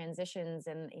in the transitions.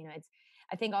 And, it's,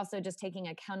 I think also just taking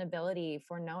accountability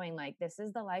for knowing like this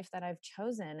is the life that I've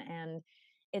chosen. And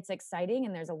it's exciting.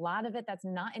 And there's a lot of it that's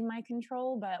not in my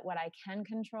control, but what I can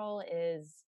control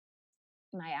is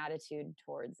my attitude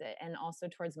towards it and also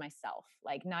towards myself.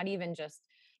 Like, not even just,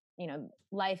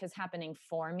 life is happening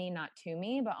for me, not to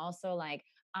me, but also like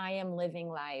I am living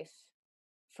life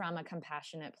from a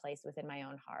compassionate place within my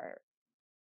own heart.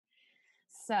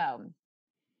 So,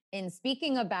 in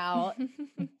speaking about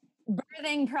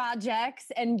birthing projects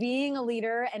and being a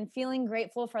leader and feeling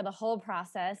grateful for the whole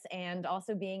process and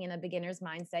also being in a beginner's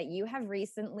mindset, you have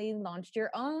recently launched your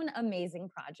own amazing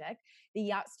project, the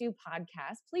Yacht Stew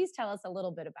podcast. Please tell us a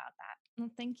little bit about that.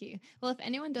 Well, thank you. Well, if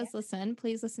anyone does listen,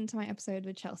 please listen to my episode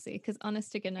with Chelsea, because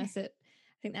honest to goodness, I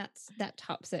think that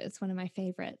tops it. It's one of my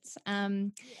favorites.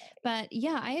 But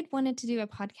yeah, I had wanted to do a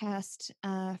podcast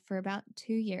for about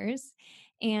 2 years,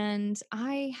 and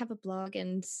I have a blog,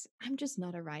 and I'm just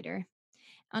not a writer.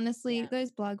 Honestly, Yeah.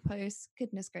 those blog posts,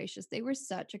 goodness gracious, they were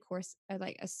such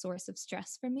like a source of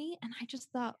stress for me. And I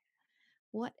just thought,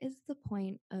 what is the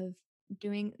point of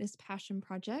doing this passion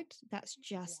project that's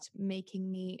just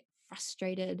making me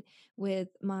frustrated with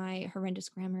my horrendous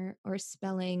grammar or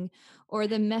spelling or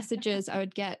the messages I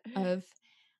would get of,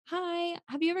 hi,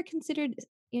 have you ever considered,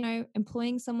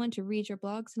 employing someone to read your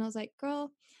blogs? And I was like,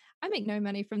 girl, I make no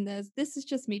money from this. This is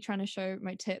just me trying to show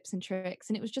my tips and tricks.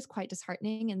 And it was just quite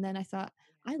disheartening. And then I thought,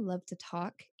 I love to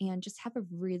talk and just have a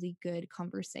really good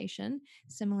conversation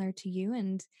similar to you.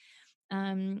 And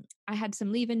I had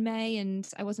some leave in May and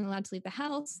I wasn't allowed to leave the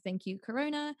house. Thank you,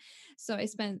 Corona. So I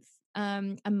spent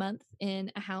a month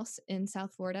in a house in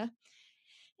South Florida.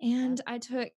 And I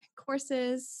took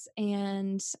courses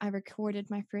and I recorded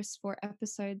my first 4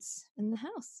 episodes in the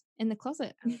house, in the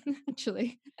closet,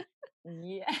 actually.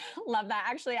 Yeah, love that.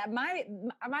 Actually,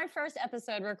 my first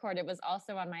episode recorded was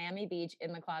also on Miami Beach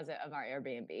in the closet of our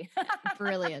Airbnb.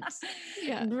 Brilliant.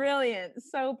 Yeah. Brilliant.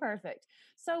 So perfect.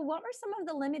 So, what were some of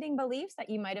the limiting beliefs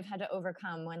that you might have had to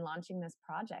overcome when launching this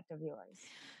project of yours?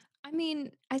 I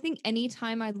mean, I think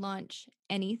anytime I launch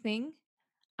anything,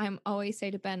 I'm always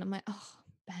say to Ben, I'm like, oh,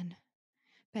 Ben,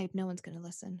 babe, no one's going to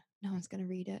listen. No one's going to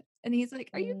read it. And he's like,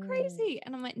 are you crazy?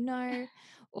 And I'm like, no.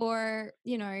 Or,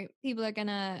 people are going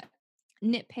to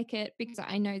nitpick it because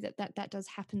I know that does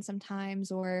happen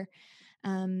sometimes. Or,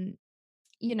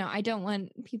 I don't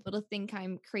want people to think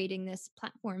I'm creating this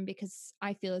platform because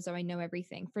I feel as though I know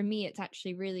everything. For me, it's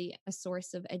actually really a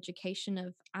source of education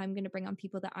of I'm going to bring on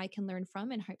people that I can learn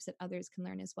from in hopes that others can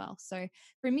learn as well. So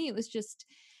for me, it was just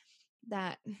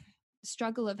that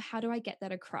struggle of how do I get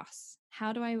that across?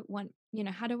 How do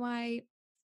I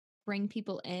bring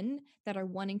people in that are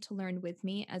wanting to learn with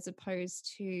me as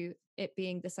opposed to it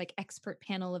being this like expert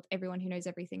panel of everyone who knows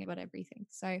everything about everything.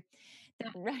 So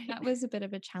that was a bit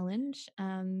of a challenge.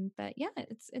 But yeah,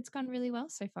 it's gone really well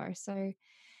so far. So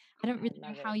I don't really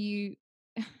know how you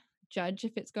judge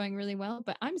if it's going really well,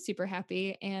 but I'm super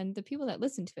happy and the people that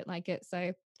listen to it like it.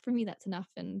 So for me, that's enough.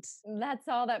 And that's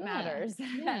all that matters.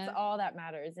 That's all that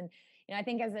matters. And I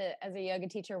think as a yoga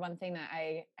teacher, one thing that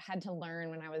I had to learn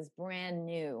when I was brand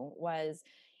new was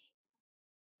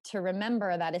to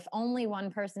remember that if only one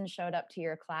person showed up to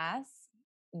your class,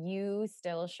 you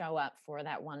still show up for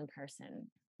that one person,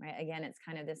 right? Again, it's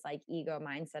kind of this like ego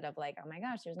mindset of like, oh my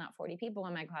gosh, there's not 40 people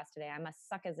in my class today. I must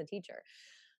suck as a teacher.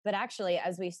 But actually,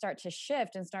 as we start to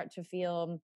shift and start to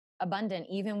feel abundant,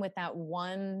 even with that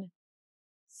one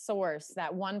source,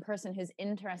 that one person who's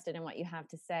interested in what you have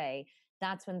to say,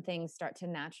 that's when things start to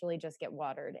naturally just get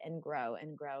watered and grow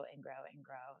and grow and grow and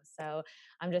grow. So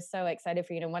I'm just so excited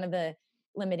for you. One of the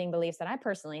limiting beliefs that I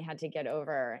personally had to get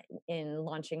over in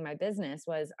launching my business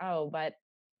was, oh, but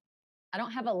I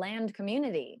don't have a land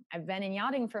community. I've been in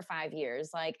yachting for 5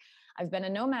 years. Like I've been a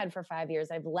nomad for 5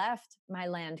 years. I've left my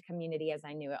land community as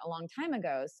I knew it a long time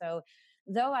ago. So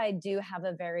though I do have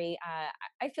a very,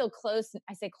 I feel close,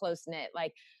 I say close knit,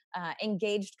 like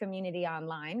engaged community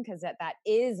online, because that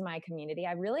is my community.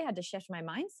 I really had to shift my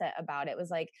mindset about it. It was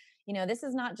like, this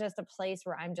is not just a place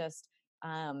where I'm just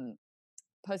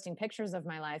posting pictures of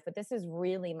my life, but this is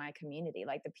really my community.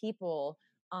 Like the people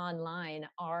online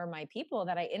are my people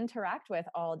that I interact with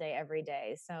all day, every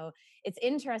day. So it's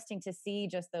interesting to see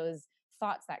just those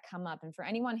thoughts that come up. And for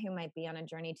anyone who might be on a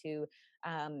journey to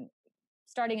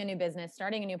starting a new business,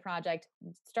 starting a new project,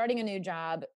 starting a new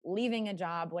job, leaving a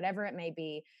job, whatever it may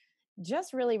be,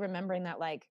 just really remembering that,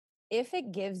 like, if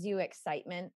it gives you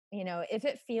excitement, if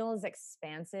it feels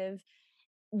expansive,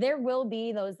 there will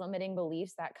be those limiting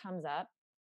beliefs that comes up.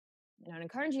 And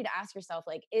encourage you to ask yourself,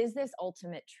 like, is this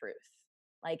ultimate truth?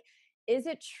 Like, is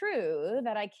it true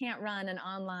that I can't run an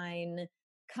online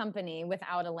company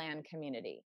without a land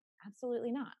community?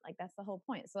 Absolutely not. Like, that's the whole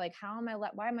point. So, like,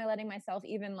 why am I letting myself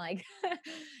even like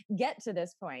get to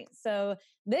this point? So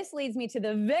this leads me to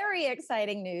the very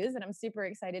exciting news that I'm super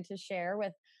excited to share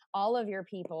with all of your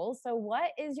people. So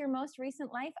what is your most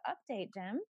recent life update,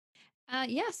 Jem?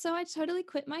 Yeah, so I totally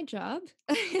quit my job.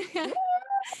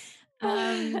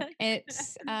 Woo!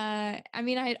 I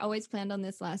mean, I had always planned on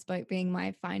this last boat being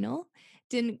my final.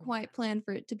 Didn't quite plan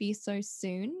for it to be so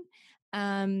soon.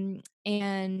 And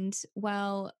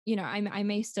while, I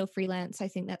may still freelance, I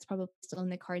think that's probably still in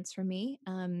the cards for me.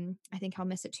 I think I'll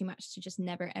miss it too much to just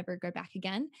never ever go back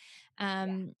again.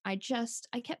 Yeah. I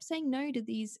kept saying no to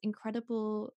these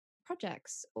incredible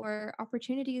projects or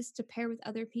opportunities to pair with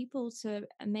other people to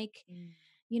make, Mm.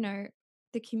 you know,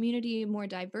 the community more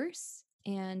diverse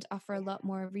and offer a Yeah. lot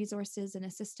more resources and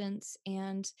assistance.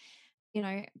 And,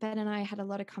 Ben and I had a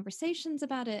lot of conversations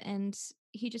about it. And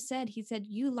he said,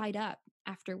 you light up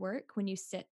after work when you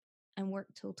sit and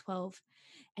work till 12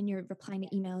 and you're replying to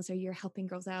emails or you're helping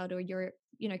girls out or you're,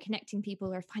 connecting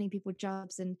people or finding people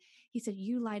jobs. And he said,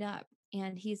 you light up.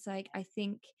 And he's like, I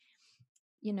think,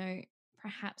 you know,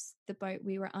 perhaps the boat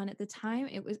we were on at the time,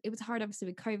 it was hard, obviously,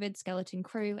 with COVID, skeleton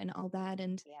crew, and all that.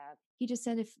 And Yeah. he just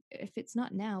said, if it's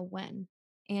not now, when?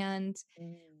 And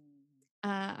Mm.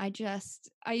 I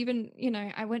even,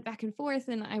 I went back and forth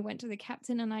and I went to the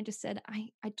captain and I just said,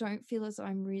 I don't feel as though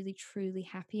I'm really truly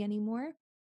happy anymore.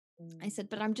 I Mm. said,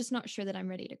 but I'm just not sure that I'm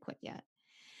ready to quit yet.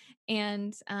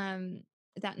 And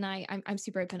that night, I'm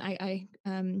super open. I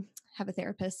have a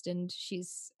therapist and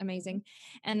she's Mhm. amazing.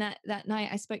 And that night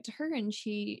I spoke to her and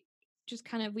she just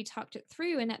we talked it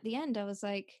through. And at the end, I was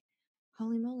like,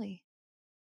 holy moly,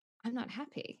 I'm not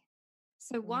happy.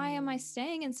 So why am I Mm.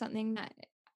 staying in something that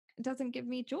doesn't give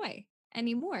me joy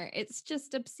anymore? It's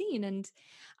just obscene. And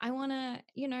I want to,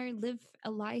 live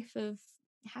a life of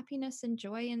happiness and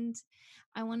joy. And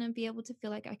I want to be able to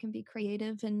feel like I can be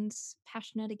creative and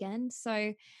passionate again.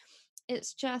 So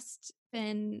it's just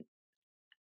been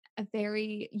a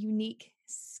very unique,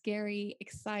 scary,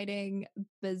 exciting,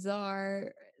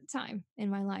 bizarre time in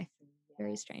my life.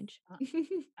 Very Yes. strange.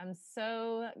 I'm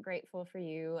so grateful for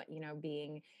you,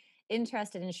 being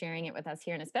interested in sharing it with us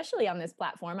here, and especially on this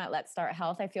platform at Let's Start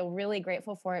Health. I feel really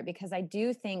grateful for it because I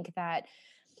do think that,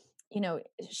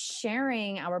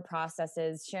 sharing our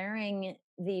processes, sharing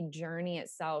the journey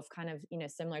itself, kind of,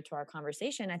 similar to our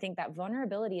conversation, I think that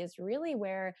vulnerability is really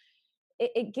where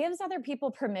it gives other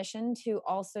people permission to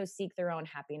also seek their own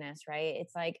happiness, right?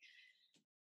 It's like,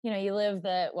 you live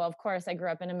well, of course, I grew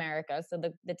up in America. So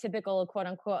the typical quote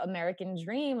unquote American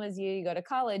dream was you go to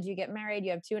college, you get married,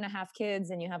 you have 2.5 kids,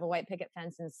 and you have a white picket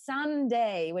fence. And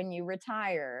someday when you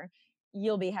retire,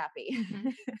 you'll be happy. Hmm.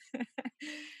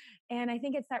 And I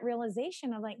think it's that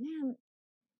realization of like, man,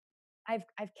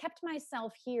 I've kept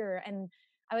myself here. And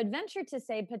I would venture to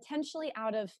say potentially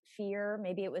out of fear.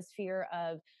 Maybe it was fear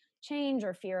of change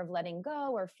or fear of letting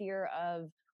go or fear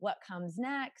of what comes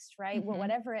next, right? Well, Hmm.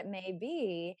 whatever it may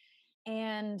be.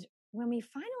 And when we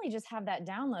finally just have that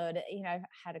download, I've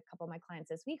had a couple of my clients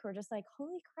this week who are just like,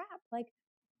 holy crap, like,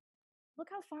 look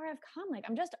how far I've come. Like,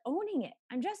 I'm just owning it.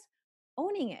 I'm just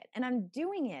owning it and I'm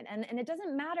doing it. And it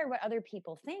doesn't matter what other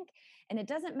people think. And it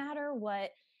doesn't matter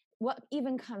what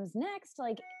even comes next.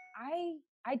 Like, I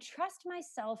trust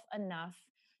myself enough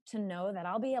to know that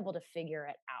I'll be able to figure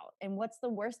it out. And what's the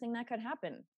worst thing that could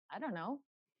happen? I don't know.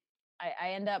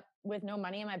 I end up with no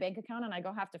money in my bank account and I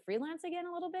go have to freelance again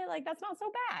a little bit. Like, that's not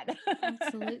so bad.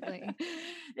 Absolutely.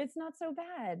 It's not so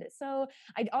bad. So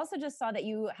I also just saw that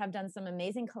you have done some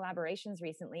amazing collaborations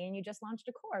recently and you just launched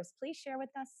a course. Please share with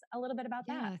us a little bit about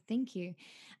that. Yeah, thank you.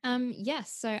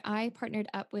 Yes, so I partnered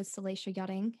up with Salacia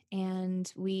Yachting,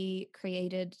 and we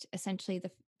created essentially the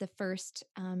first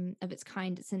of its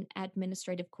kind. It's an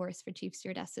administrative course for chief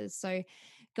stewardesses. So,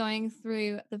 going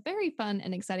through the very fun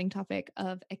and exciting topic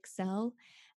of Excel,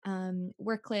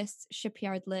 work lists,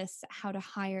 shipyard lists, how to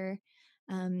hire.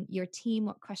 Your team,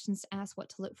 what questions to ask, what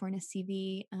to look for in a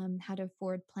CV, how to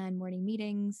forward plan morning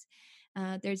meetings,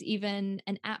 there's even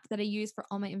an app that I use for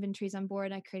all my inventories on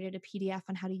board. I created a PDF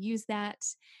on how to use that.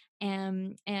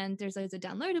 And there's loads of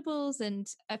downloadables and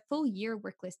a full year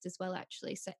work list as well,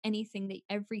 actually. So everything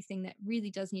that really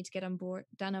does need to get on board,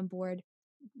 done on board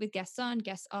with guests on,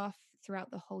 guests off,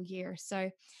 throughout the whole year. So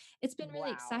it's been really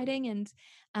Wow. exciting. And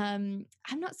I'm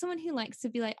not someone who likes to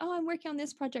be like, oh, I'm working on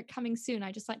this project coming soon.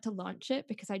 I just like to launch it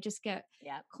because I just get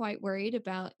Yep. quite worried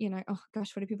about, oh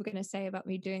gosh, what are people going to say about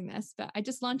me doing this? But I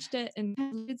just launched it and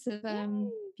had loads of Yay.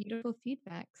 beautiful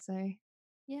feedback. So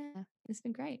yeah, it's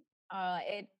been great.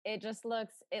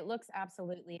 It looks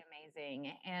absolutely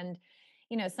amazing. And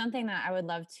something that I would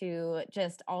love to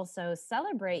just also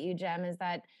celebrate you, Jem, is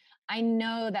that I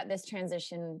know that this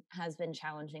transition has been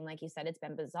challenging. Like you said, it's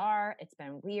been bizarre, it's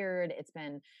been weird, it's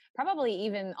been probably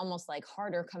even almost like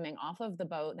harder coming off of the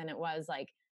boat than it was like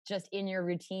just in your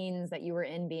routines that you were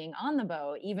in being on the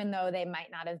boat, even though they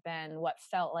might not have been what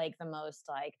felt like the most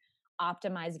like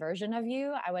optimized version of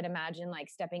you. I would imagine like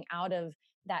stepping out of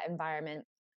that environment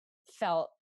felt,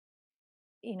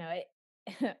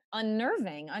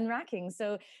 unnerving, unracking.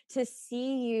 So to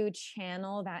see you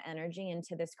channel that energy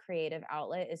into this creative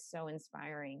outlet is so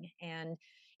inspiring. And,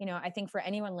 I think for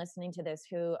anyone listening to this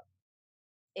who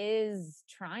is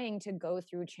trying to go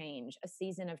through change, a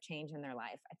season of change in their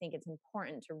life, I think it's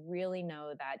important to really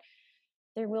know that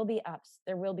there will be ups,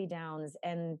 there will be downs.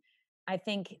 And I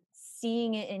think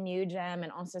seeing it in you, Jem,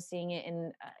 and also seeing it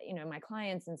in, my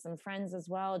clients and some friends as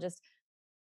well, just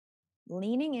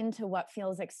leaning into what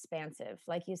feels expansive.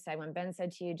 Like you said, when Ben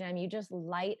said to you, Jem, you just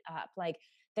light up. Like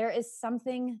there is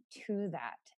something to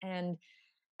that. And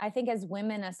I think as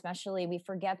women, especially, we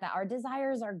forget that our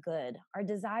desires are good. Our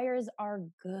desires are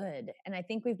good. And I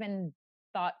think we've been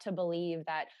thought to believe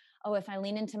that, oh, if I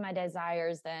lean into my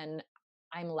desires, then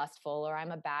I'm lustful or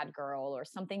I'm a bad girl or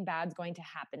something bad's going to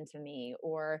happen to me.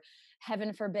 Or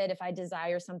heaven forbid, if I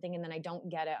desire something and then I don't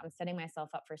get it, I'm setting myself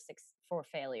up for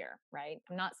failure, right?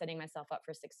 I'm not setting myself up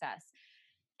for success.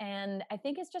 And I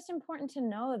think it's just important to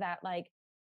know that like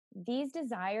these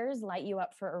desires light you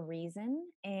up for a reason.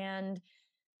 And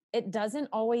it doesn't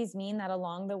always mean that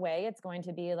along the way it's going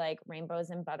to be like rainbows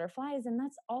and butterflies, and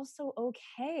that's also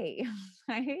okay.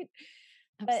 Right?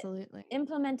 But Absolutely.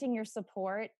 implementing your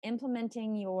support,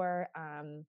 implementing your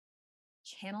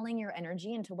channeling your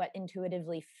energy into what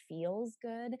intuitively feels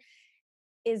good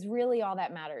is really all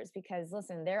that matters. Because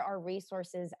listen, there are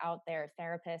resources out there,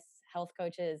 therapists, health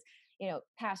coaches,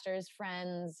 pastors,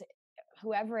 friends,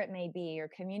 whoever it may be, your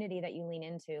community that you lean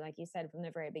into. Like you said from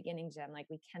the very beginning, Jen, like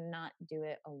we cannot do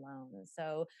it alone.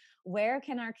 So where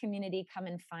can our community come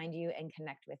and find you and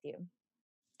connect with you?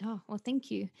 Oh, well,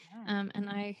 thank you. Yeah.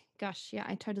 And gosh, yeah,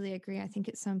 I totally agree. I think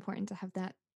it's so important to have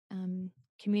that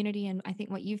community. And I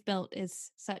think what you've built is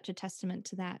such a testament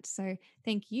to that. So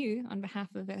thank you on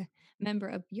behalf of a member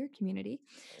of your community.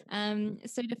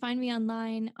 So to find me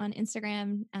online on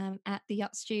Instagram at The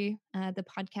Yacht Stew, the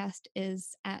podcast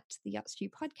is at The Yacht Stew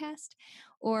Podcast,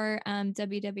 or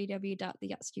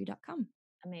www.theyachtstew.com.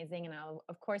 Amazing. And I'll,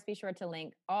 of course, be sure to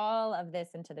link all of this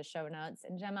into the show notes.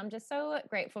 And Jem, I'm just so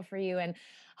grateful for you. And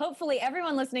hopefully,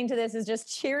 everyone listening to this is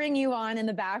just cheering you on in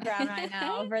the background right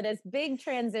now for this big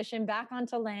transition back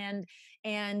onto land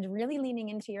and really leaning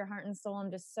into your heart and soul. I'm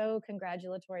just so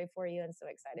congratulatory for you and so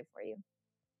excited for you.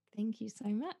 Thank you so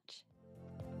much.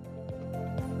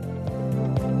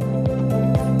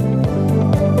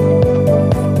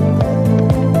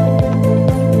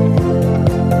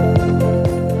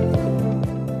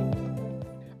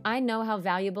 I know how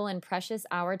valuable and precious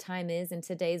our time is in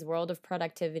today's world of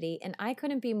productivity, and I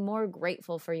couldn't be more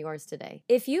grateful for yours today.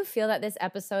 If you feel that this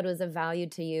episode was of value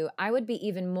to you, I would be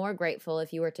even more grateful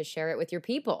if you were to share it with your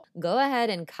people. Go ahead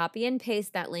and copy and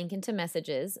paste that link into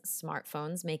messages.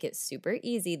 Smartphones make it super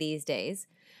easy these days.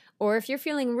 Or if you're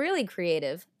feeling really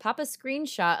creative, pop a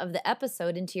screenshot of the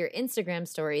episode into your Instagram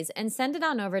stories and send it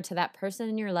on over to that person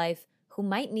in your life who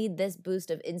might need this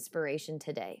boost of inspiration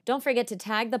today. Don't forget to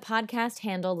tag the podcast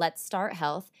handle Let's Start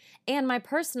Health and my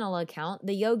personal account,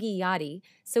 the Yogi Yachty,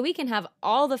 so we can have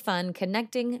all the fun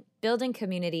connecting, building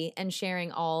community, and sharing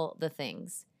all the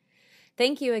things.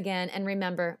 Thank you again, and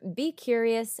remember, be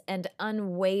curious and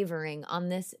unwavering on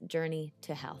this journey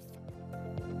to health.